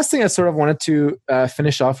the last thing I sort of wanted to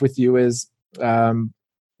finish off with you is.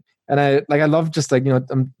 And I love just like,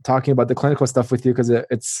 I'm talking about the clinical stuff with you because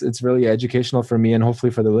it's really educational for me and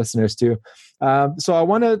hopefully for the listeners too. So I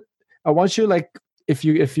want you, like, if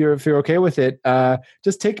you're okay with it,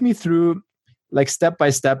 just take me through like step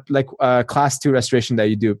by step, like class 2 restoration that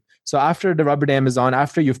you do. So after the rubber dam is on,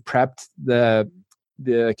 after you've prepped the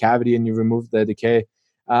cavity and you removed the decay,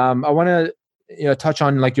 I want to touch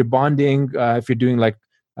on like your bonding, if you're doing like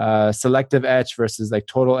selective etch versus like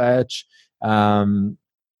total etch.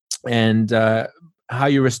 And how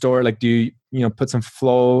you restore, like do you put some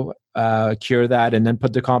flow, cure that and then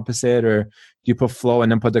put the composite, or do you put flow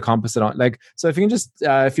and then put the composite on? Like, so if you can just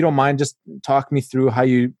if you don't mind, just talk me through how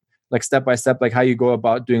you like step by step, like how you go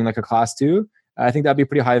about doing like a class 2. I think that'd be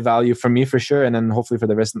pretty high value for me for sure, and then hopefully for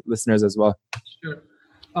the rest listeners as well. Sure.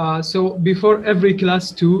 So before every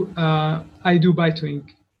class 2, I do bite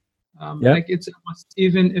wing. Like it's a must.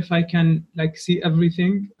 Even if I can like see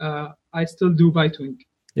everything, I still do bite wing.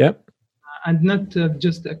 Yep. And not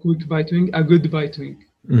just a quick bite wing, a good bite wing.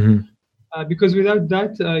 Mm-hmm. Because without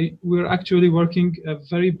that, we're actually working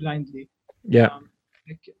very blindly. Yeah.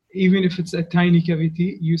 Like, even if it's a tiny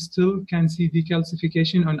cavity, you still can see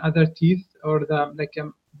decalcification on other teeth or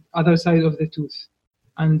the other side of the tooth.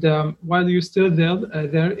 And while you're still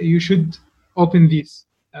there, you should open these,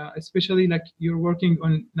 especially like you're working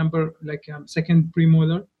on second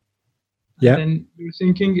premolar. Yeah. Then you're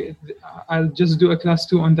thinking, I'll just do a class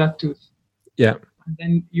 2 on that tooth. Yeah. And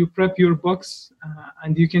then you prep your box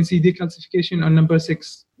and you can see decalcification on number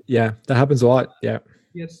 6. Yeah, that happens a lot. Yeah.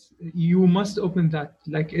 Yes, you must open that.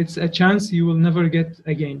 Like it's a chance you will never get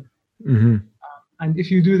again. Mm-hmm. And if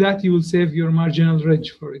you do that, you will save your marginal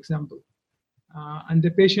ridge, for example. And the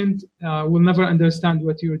patient will never understand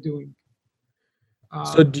what you're doing.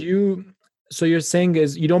 So you're saying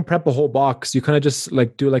is you don't prep a whole box. You kind of just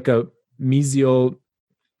like do like a mesial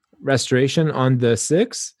restoration on the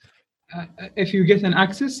 6. If you get an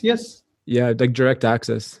access, yes. Yeah, like direct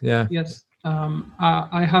access. Yeah. Yes.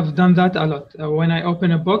 I have done that a lot. When I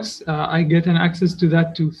open a box, I get an access to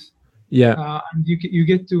that tooth. Yeah. And you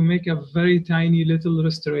get to make a very tiny little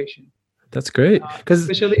restoration. That's great. Because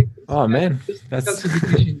especially man, that's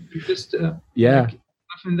calcification. You just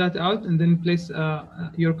roughen that out and then place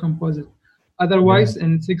your composite. Otherwise,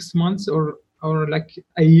 in 6 months or like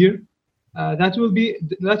a year, that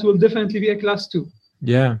will definitely be a class 2.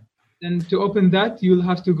 Yeah. And to open that, you'll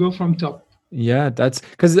have to go from top. Yeah, that's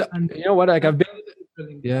because you know what? Like I've been,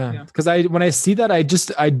 because when I see that, I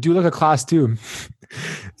do like a class 2.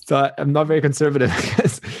 So I'm not very conservative, I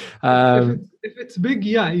guess. If it's big,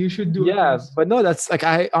 you should do it. Yeah, but no, that's like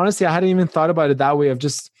I hadn't even thought about it that way of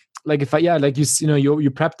just like if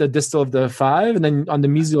you prep the distal of the 5 and then on the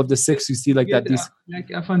mesial of the 6 you see like that these like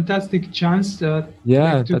a fantastic chance to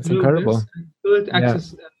that's incredible. Fill it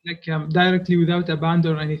access directly without a band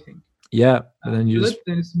or anything. Yeah, and then you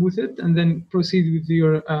then smooth it and then proceed with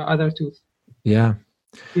your other tooth. Yeah.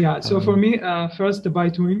 So for me, first the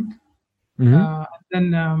bite wing.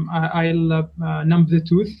 Then I'll numb the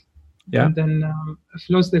tooth. Yeah. And then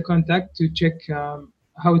floss the contact to check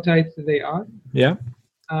how tight they are. Yeah.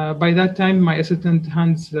 By that time, my assistant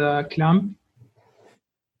hands the clamp,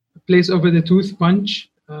 place over the tooth, punch,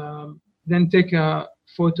 then take a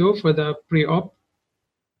photo for the pre-op.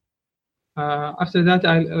 After that,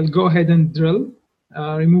 I'll go ahead and drill,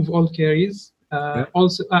 remove all caries.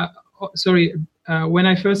 Also, when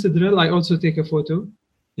I first drill, I also take a photo.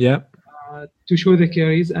 Yeah. To show the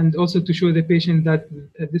caries and also to show the patient that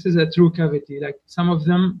this is a true cavity. Like some of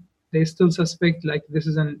them, they still suspect like this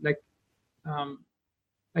is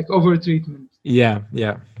like over treatment. Yeah.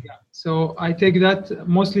 So I take that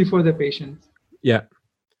mostly for the patient. Yeah.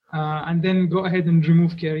 And then go ahead and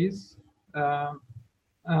remove caries.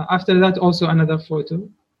 After that, also another photo.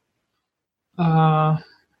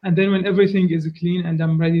 And then when everything is clean and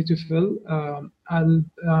I'm ready to fill, I'll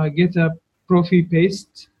get a prophy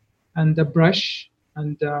paste and a brush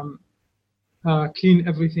and clean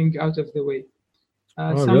everything out of the way.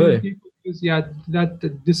 Some people use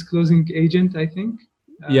that disclosing agent, I think.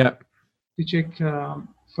 To check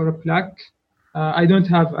for a plaque. I don't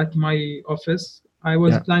have at my office. I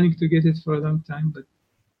was planning to get it for a long time, but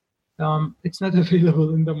it's not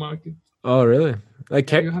available in the market. Oh, really? Like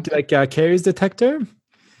caries detector?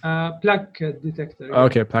 Plaque detector. Yeah.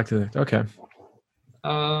 Okay, plaque detector. Okay.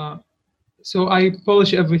 So I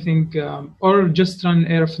polish everything, or just run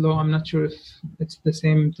airflow. I'm not sure if it's the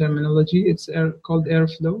same terminology. It's called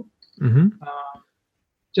airflow.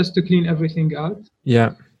 Just to clean everything out.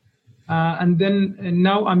 Yeah. And then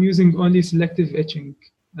now I'm using only selective etching.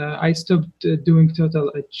 I stopped doing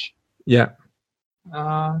total etch. Yeah.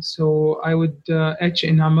 So I would etch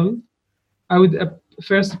enamel. I would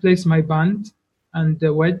first place my band and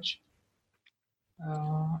the wedge,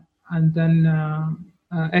 and then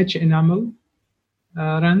etch enamel,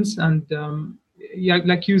 rinse, and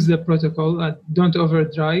like use the protocol. Don't over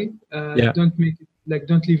dry. Don't make it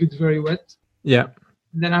don't leave it very wet. Yeah.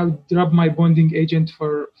 Then I would rub my bonding agent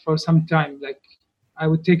for some time. Like I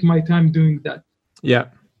would take my time doing that. Yeah.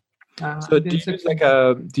 So do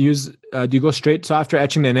you go straight? So after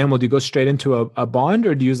etching the enamel, do you go straight into a bond,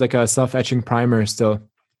 or do you use like a self-etching primer still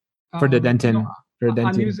for the dentin?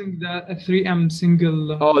 I'm using the 3M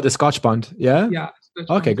single. The Scotch Bond. Yeah. Yeah.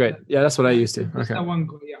 Okay, great. Yeah, that's what I used to. Okay. One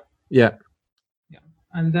go. Yeah.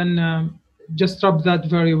 And then just rub that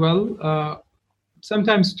very well.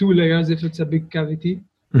 Sometimes 2 layers if it's a big cavity.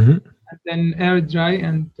 And then air dry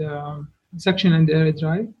and suction and air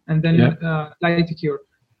dry, and then light cure.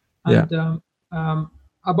 And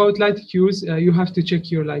about light cures, you have to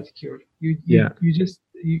check your light cure.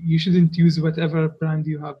 You shouldn't use whatever brand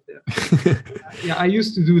you have there. I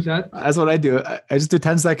used to do that. That's what I do. I just do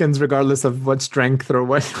 10 seconds regardless of what strength or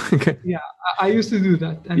what. I used to do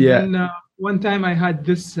that. And then one time I had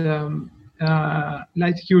this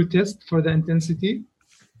light cure test for the intensity.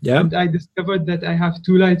 Yeah. And I discovered that I have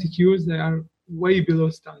 2 light cures that are way below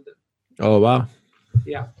standard. Oh, wow.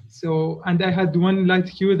 Yeah. So, and I had 1 light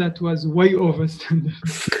cure that was way over standard.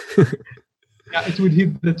 It would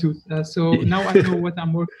hit the tooth. So now I know what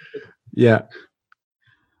I'm working with. Yeah.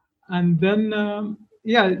 And then,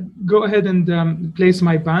 go ahead and place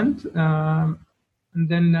my band. And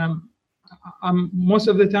then most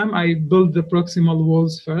of the time I build the proximal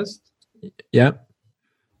walls first. Yeah.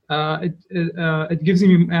 it gives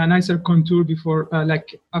me a nicer contour before,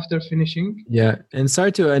 like after finishing. Yeah, and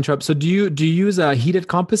sorry to interrupt. So do you use a heated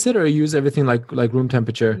composite or you use everything like room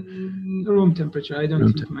temperature? Room temperature. I don't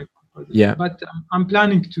heat my composite. Yeah, but I'm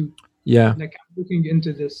planning to. Yeah, like I'm looking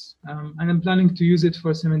into this, and I'm planning to use it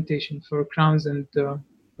for cementation for crowns and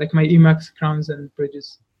like my Emax crowns and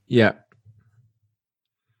bridges. Yeah.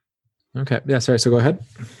 Okay. Yeah. Sorry. So go ahead.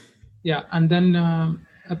 Yeah, and then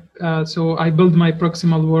so I build my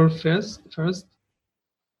proximal wall first.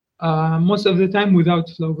 Most of the time without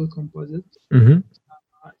flowable composite. Mm-hmm.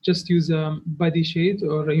 Just use a body shade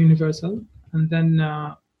or a universal, and then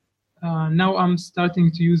now I'm starting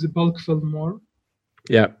to use a bulk fill more.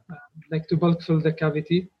 Yeah. Like to bulk fill the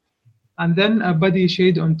cavity, and then a body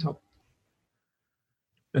shade on top.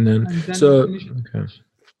 And then so okay.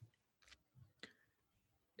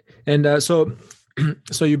 And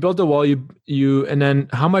so you built the wall. You and then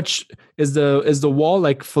how much is the wall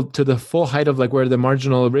like to the full height of like where the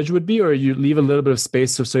marginal ridge would be, or you leave a little bit of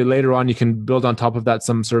space so later on you can build on top of that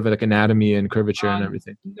some sort of like anatomy and curvature and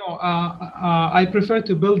everything? No, I prefer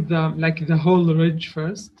to build the whole ridge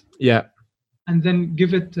first. Yeah. And then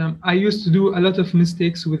give it. I used to do a lot of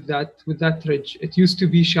mistakes with that ridge. It used to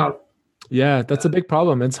be sharp. Yeah, that's a big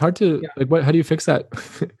problem. It's hard to how do you fix that?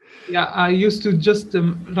 Yeah, I used to just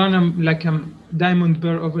run a diamond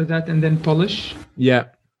burr over that and then polish. Yeah.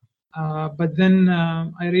 But then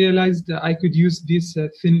I realized that I could use these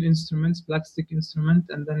thin instruments, plastic instrument,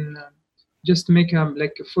 and then just make a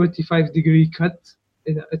 45-degree cut.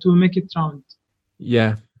 It will make it round.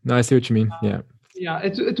 Yeah. No, I see what you mean. Yeah. Yeah,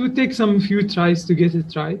 it would take some few tries to get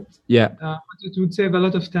it right. Yeah. But it would save a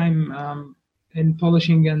lot of time in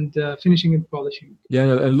polishing and finishing and polishing.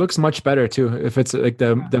 Yeah, it looks much better too if it's like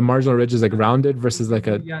the marginal ridge is like rounded versus like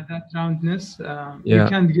a. Yeah, that roundness you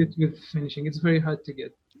can't get with finishing. It's very hard to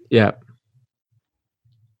get. Yeah.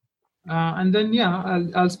 And then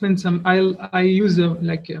I'll spend some. I use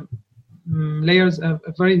layers a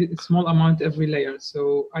very small amount every layer,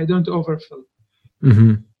 so I don't overfill.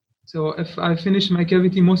 Mm-hmm. So if I finish my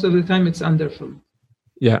cavity, most of the time it's underfilled.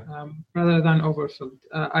 Yeah. Rather than overfilled.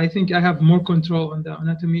 I think I have more control on the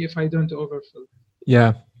anatomy if I don't overfill.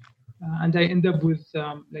 Yeah. And I end up with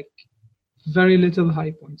very little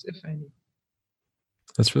high points, if any.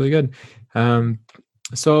 That's really good.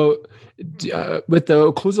 So with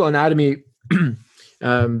the occlusal anatomy,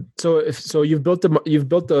 so you've built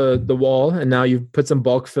the wall and now you've put some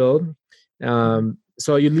bulk fill.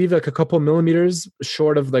 So you leave like a couple millimeters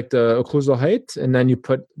short of like the occlusal height, and then you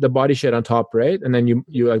put the body shade on top, right? And then you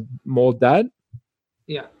mold that.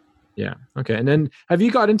 Yeah. Yeah. Okay. And then have you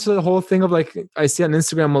got into the whole thing of like, I see on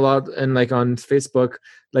Instagram a lot and like on Facebook,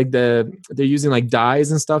 like they're using like dyes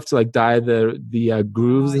and stuff to like dye the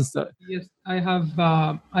grooves and stuff. Yes, I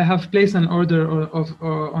have placed an order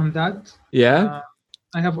on that. Yeah.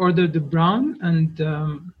 I have ordered the brown and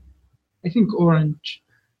I think orange.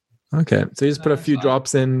 Okay, so you just put a few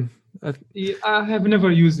drops in. I have never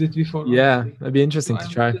used it before. Yeah, honestly. that'd be interesting to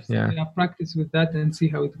try. Practice with that and see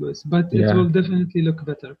how it goes. But it will definitely look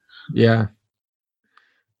better. Yeah,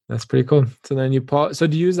 that's pretty cool. So then so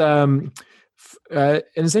do you use and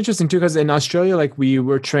it's interesting too because in Australia, like we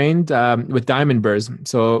were trained with diamond burrs.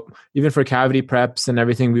 So even for cavity preps and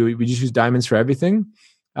everything, we just use diamonds for everything.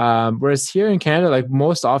 Whereas here in Canada, like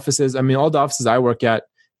most offices, I mean, all the offices I work at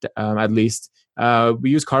least. We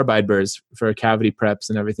use carbide burrs for cavity preps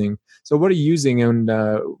and everything. So what are you using and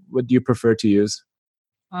what do you prefer to use?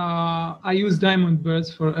 I use diamond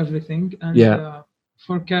burrs for everything. And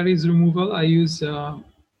for caries removal, I use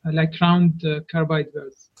round carbide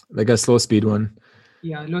burrs. Like a slow speed one?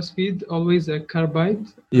 Yeah, low speed, always a carbide.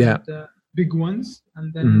 Yeah. And, big ones.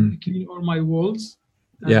 And then clean all my walls.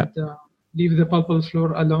 And leave the pulpal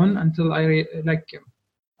floor alone until I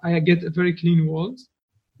get very clean walls.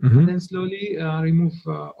 Mm-hmm. And then slowly remove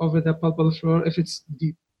over the pulpal floor if it's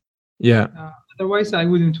deep. Yeah. Otherwise, I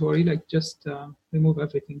wouldn't worry. Just remove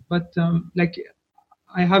everything. But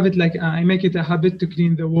I have it I make it a habit to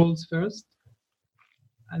clean the walls first,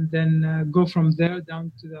 and then go from there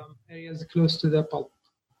down to the areas close to the pulp.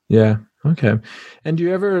 Yeah. Okay. And do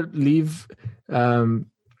you ever leave a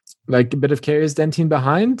bit of caries dentine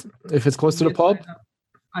behind if it's close to the pulp?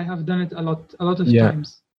 I have done it a lot of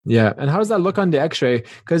times. Yeah. And how does that look on the x-ray?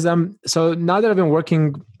 Because so now that I've been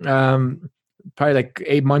working probably like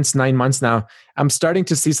 8 months, 9 months now, I'm starting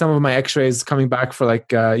to see some of my x-rays coming back for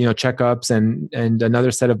checkups and another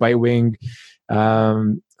set of bite wing.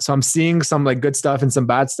 So I'm seeing some like good stuff and some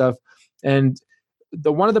bad stuff. And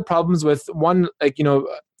one of the problems with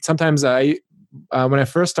sometimes when I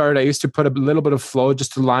first started, I used to put a little bit of flow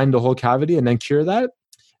just to line the whole cavity and then cure that.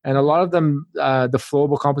 and a lot of them, the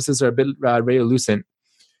flowable composites are a bit radiolucent.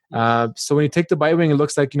 So when you take the bite wing, it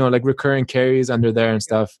looks like, like recurring caries under there and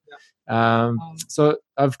stuff. So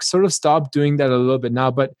I've sort of stopped doing that a little bit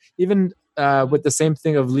now, but even with the same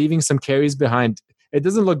thing of leaving some caries behind, it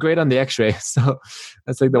doesn't look great on the x-ray. So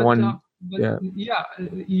that's like yeah,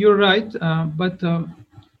 you're right. But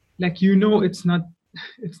it's not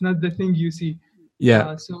the thing you see.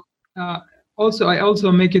 Yeah. I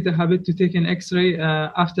also make it a habit to take an x-ray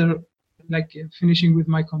after finishing with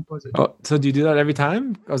my composite. Oh, so do you do that every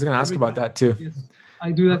time? I was going to ask about that too. Yes,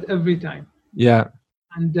 I do that every time. Yeah.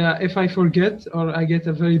 And if I forget or I get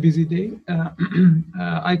a very busy day,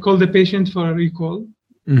 I call the patient for a recall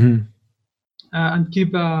and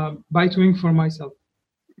keep a bite wing for myself.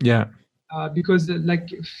 Yeah. Because a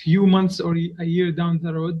few months or a year down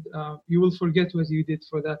the road, you will forget what you did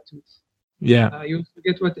for that tooth. Yeah. You'll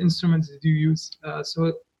forget what instruments did you use.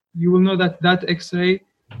 So you will know that X-ray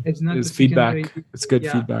is not feedback. It's good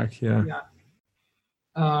feedback. Yeah.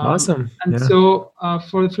 Awesome. And so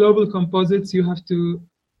for flowable composites, you have to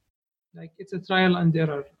it's a trial and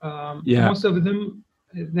error. Most of them,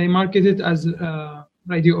 they market it as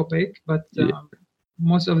radio opaque, but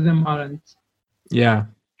most of them aren't. Yeah.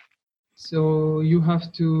 So you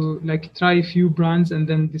have to try a few brands and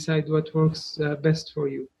then decide what works best for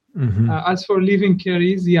you. As for leaving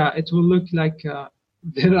caries, it will look like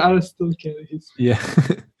there are still caries. Yeah.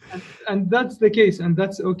 and that's the case, and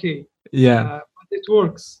that's okay. Yeah. But it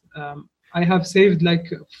works. I have saved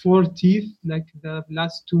 4 teeth the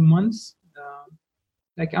last 2 months.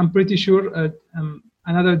 I'm pretty sure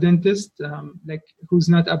another dentist who's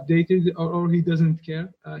not updated or he doesn't care,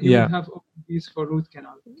 he would have these for root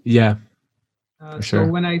canal. Yeah. So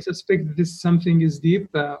when I suspect something is deep,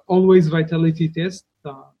 always vitality test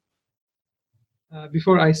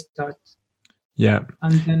before I start. Yeah.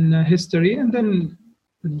 And then history, and then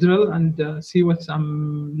drill and see what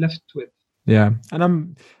I'm left with. Yeah. And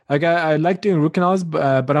I'm I like doing root canals,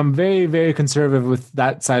 but I'm very, very conservative with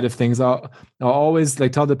that side of things. I'll always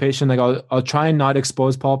tell the patient, I'll try and not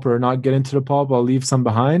expose pulp or not get into the pulp. I'll leave some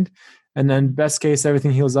behind. And then best case,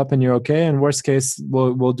 everything heals up and you're okay. And worst case,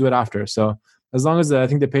 we'll do it after. So as long as I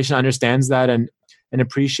think the patient understands that and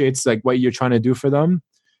appreciates what you're trying to do for them,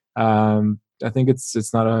 I think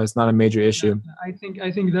it's not a major issue. I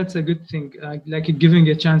think that's a good thing, giving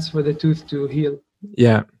a chance for the tooth to heal.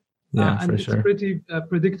 Yeah. Yeah, and for it's sure. pretty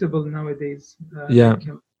predictable nowadays.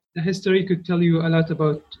 The history could tell you a lot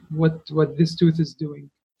about what this tooth is doing.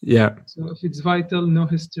 Yeah. So if it's vital, no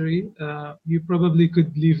history, you probably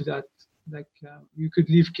could leave that. You could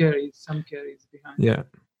leave some caries behind. Yeah.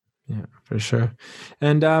 Yeah, for sure.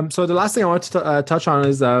 And so the last thing I want to touch on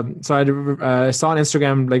is, so I saw on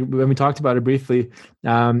Instagram, when we talked about it briefly,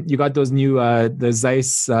 you got those new, the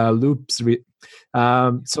Zeiss loops.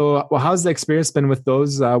 So how's the experience been with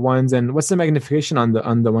those ones, and what's the magnification on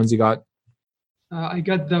the ones you got? I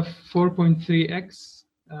got the 4.3x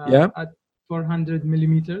at 400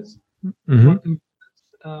 millimeters.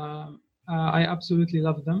 I absolutely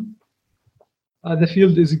love them. The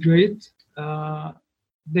field is great.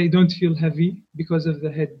 They don't feel heavy because of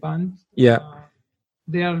the headband. Yeah.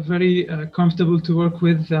 They are very comfortable to work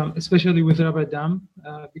with, especially with rubber dam,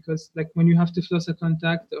 because when you have to floss a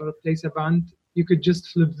contact or place a band, you could just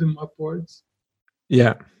flip them upwards.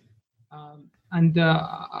 Yeah. And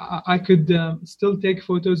I could still take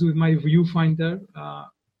photos with my viewfinder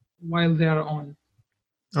while they are on.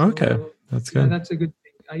 Okay, that's good. That's a good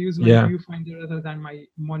thing. I use my viewfinder rather than my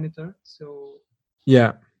monitor. So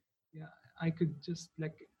yeah, I could just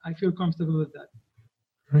I feel comfortable with that.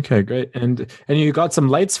 Okay, great. And you got some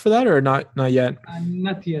lights for that or not yet?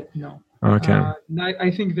 Not yet, no. Okay. I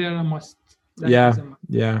think they're a must. Yeah.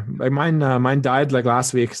 Like mine died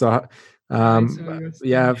last week, so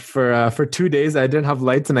for 2 days I didn't have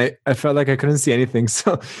lights and I felt like I couldn't see anything.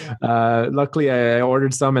 So luckily I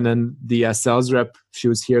ordered some, and then the sales rep, she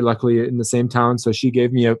was here luckily in the same town, so she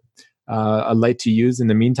gave me a light to use in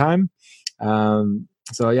the meantime.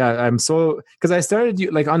 So yeah, I'm so, because I started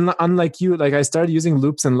unlike you, I started using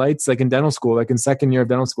loops and lights in dental school, in second year of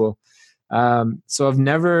dental school. So I've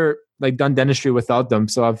never done dentistry without them.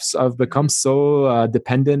 So I've become so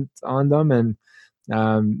dependent on them, and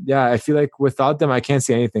I feel like without them I can't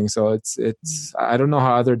see anything. So it's I don't know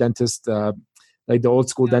how other dentists, the old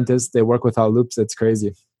school dentists, they work without loops. It's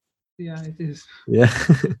crazy. Yeah, it is. Yeah.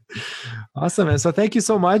 Awesome. And so thank you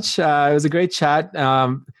so much. It was a great chat.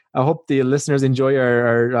 I hope the listeners enjoy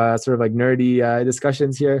our sort of nerdy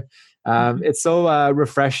discussions here. It's so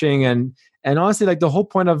refreshing, and honestly, the whole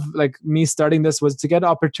point of me starting this was to get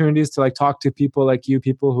opportunities to talk to people like you,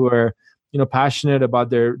 people who are passionate about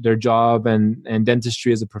their job and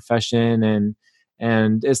dentistry as a profession,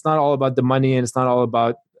 and it's not all about the money, and it's not all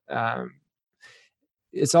about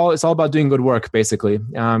it's all about doing good work, basically,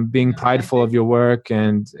 being prideful of your work,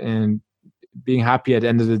 and being happy at the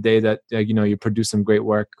end of the day that you produce some great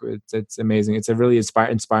work. It's amazing. It's a really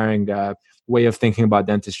inspiring way of thinking about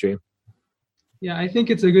dentistry. Yeah, I think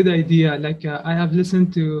it's a good idea. Like I have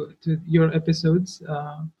listened to your episodes.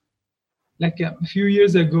 Like a few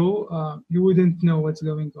years ago, you wouldn't know what's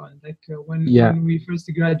going on. Like when we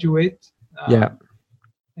first graduate,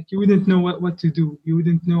 like you wouldn't know what to do. You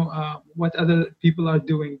wouldn't know what other people are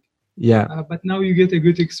doing. But now you get a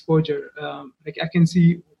good exposure. Like I can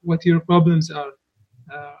see what your problems are.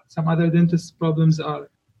 Some other dentists' problems are.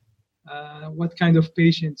 What kind of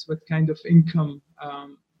patients, what kind of income.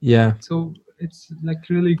 So it's like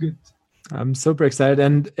really good. I'm super excited,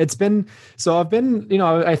 and I've been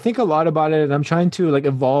I think a lot about it, and I'm trying to like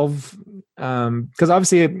evolve, because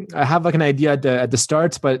obviously I have like an idea at the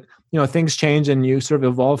start, but things change and you sort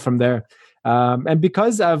of evolve from there. And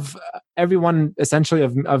because of everyone essentially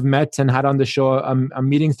I've met and had on the show, I'm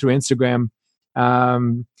meeting through Instagram.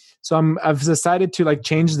 So I've decided to like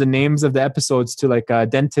change the names of the episodes to like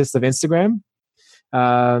Dentist of Instagram.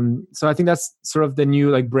 So I think that's sort of the new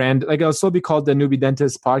like brand. Like it'll still be called the Newbie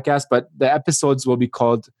Dentist Podcast, but the episodes will be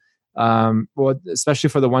called, especially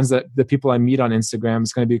for the ones that the people I meet on Instagram,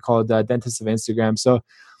 it's going to be called Dentist of Instagram. So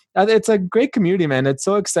it's a great community, man. It's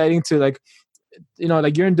so exciting to like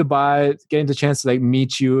you're in Dubai, getting the chance to like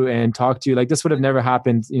meet you and talk to you. Like this would have never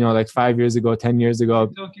happened, like 5 years ago, 10 years ago.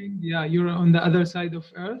 You're on the other side of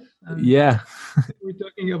Earth. Yeah. We're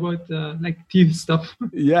talking about like teeth stuff.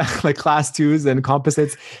 Yeah, like class 2s and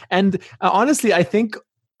composites. And honestly, I think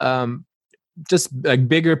just like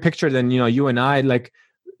bigger picture than, you and I, like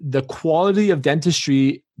the quality of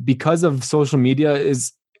dentistry because of social media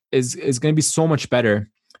is going to be so much better,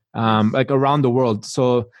 like around the world.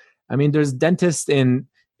 So, I mean, there's dentists in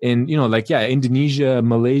Indonesia,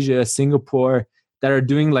 Malaysia, Singapore that are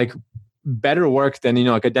doing like better work than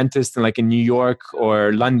like a dentist in New York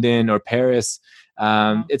or London or Paris.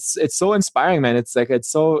 It's so inspiring, man. It's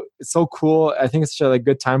so cool. I think it's such a like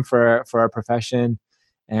good time for our profession.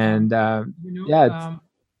 And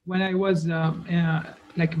when I was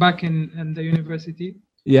like back in the university,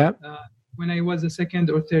 when I was a second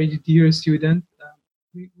or third year student.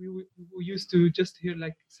 We used to just hear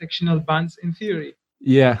like sectional bands in theory.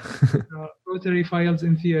 Rotary files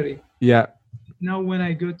in theory. Now when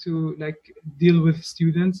I go to like deal with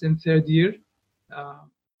students in third year,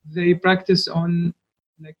 they practice on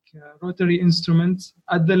like rotary instruments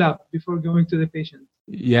at the lab before going to the patient.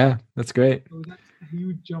 Yeah, that's great. So that's a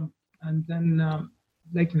huge jump. And then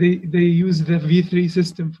like they use the V3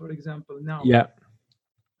 system, for example, now.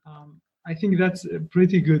 I think that's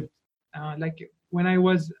pretty good. Like when I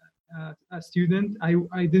was a student,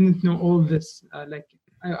 I didn't know all this. Like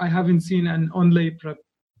I haven't seen an onlay prep,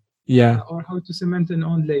 or how to cement an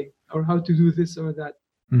onlay, or how to do this or that.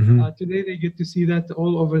 Today they get to see that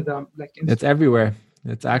all over them. Like it's everywhere.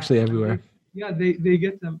 It's actually everywhere. They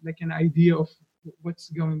get them like an idea of what's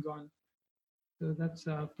going on. So that's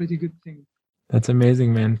a pretty good thing. That's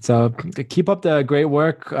amazing, man. So keep up the great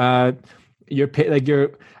work.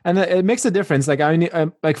 And it makes a difference. Like I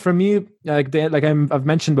mean, like for me, I've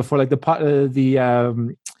mentioned before, like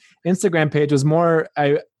the Instagram page was more.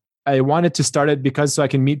 I wanted to start it because so I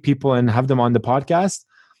can meet people and have them on the podcast.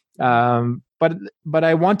 But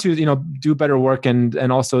I want to do better work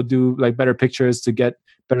and also do like better pictures to get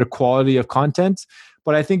better quality of content.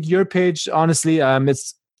 But I think your page, honestly,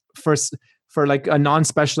 it's for like a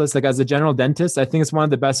non-specialist, like as a general dentist, I think it's one of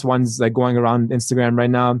the best ones like going around Instagram right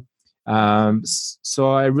now.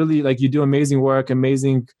 So I really like you do amazing work,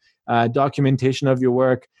 amazing documentation of your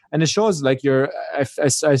work, and it shows like I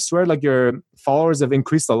swear like your followers have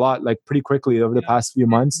increased a lot, like pretty quickly over the past few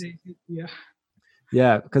months.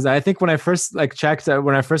 Because I think when I first like checked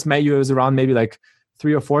when I first met you, it was around maybe like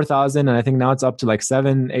 3,000 or 4,000, and I think now it's up to like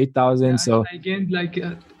 7,000, 8,000. So I gained like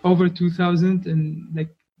over 2,000 in like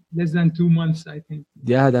less than 2 months, I think.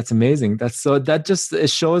 Yeah, that's amazing. It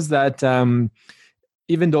shows that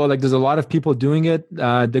even though like there's a lot of people doing it,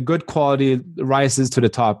 the good quality rises to the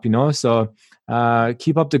top, so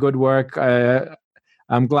keep up the good work.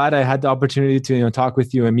 I'm glad I had the opportunity to talk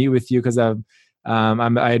with you and meet with you, because I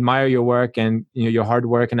admire your work and your hard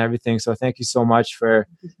work and everything. So thank you so much for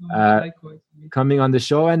coming on the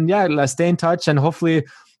show, and let's stay in touch, and hopefully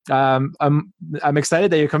I'm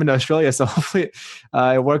excited that you're coming to Australia, so hopefully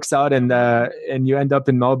it works out and you end up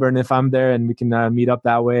in Melbourne if I'm there, and we can meet up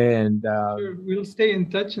that way. And sure. We'll stay in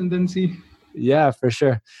touch and then see. Yeah, for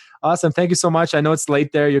sure. Awesome. Thank you so much. I know it's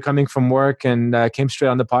late there. You're coming from work and came straight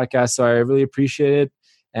on the podcast. So I really appreciate it.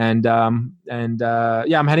 And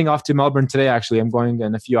yeah, I'm heading off to Melbourne today, actually. I'm going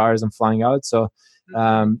in a few hours. I'm flying out. So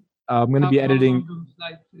I'm going to be editing. How long of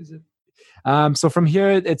flight is it? So from here,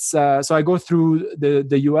 it's so I go through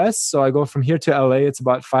the US. So I go from here to LA. It's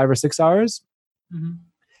about 5 or 6 hours. Mm-hmm.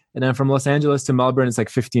 And then from Los Angeles to Melbourne, it's like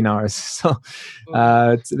 15 hours. So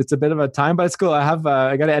it's a bit of a time, but it's cool. I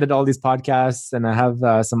got to edit all these podcasts and I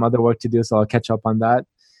have some other work to do. So I'll catch up on that.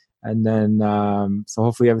 And then, so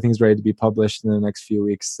hopefully everything's ready to be published in the next few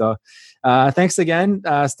weeks. So thanks again.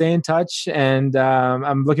 Stay in touch. And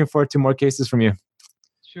I'm looking forward to more cases from you.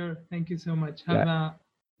 Sure. Thank you so much. Have a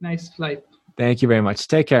nice flight. Thank you very much.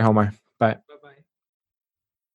 Take care, Omar. Bye. Bye-bye.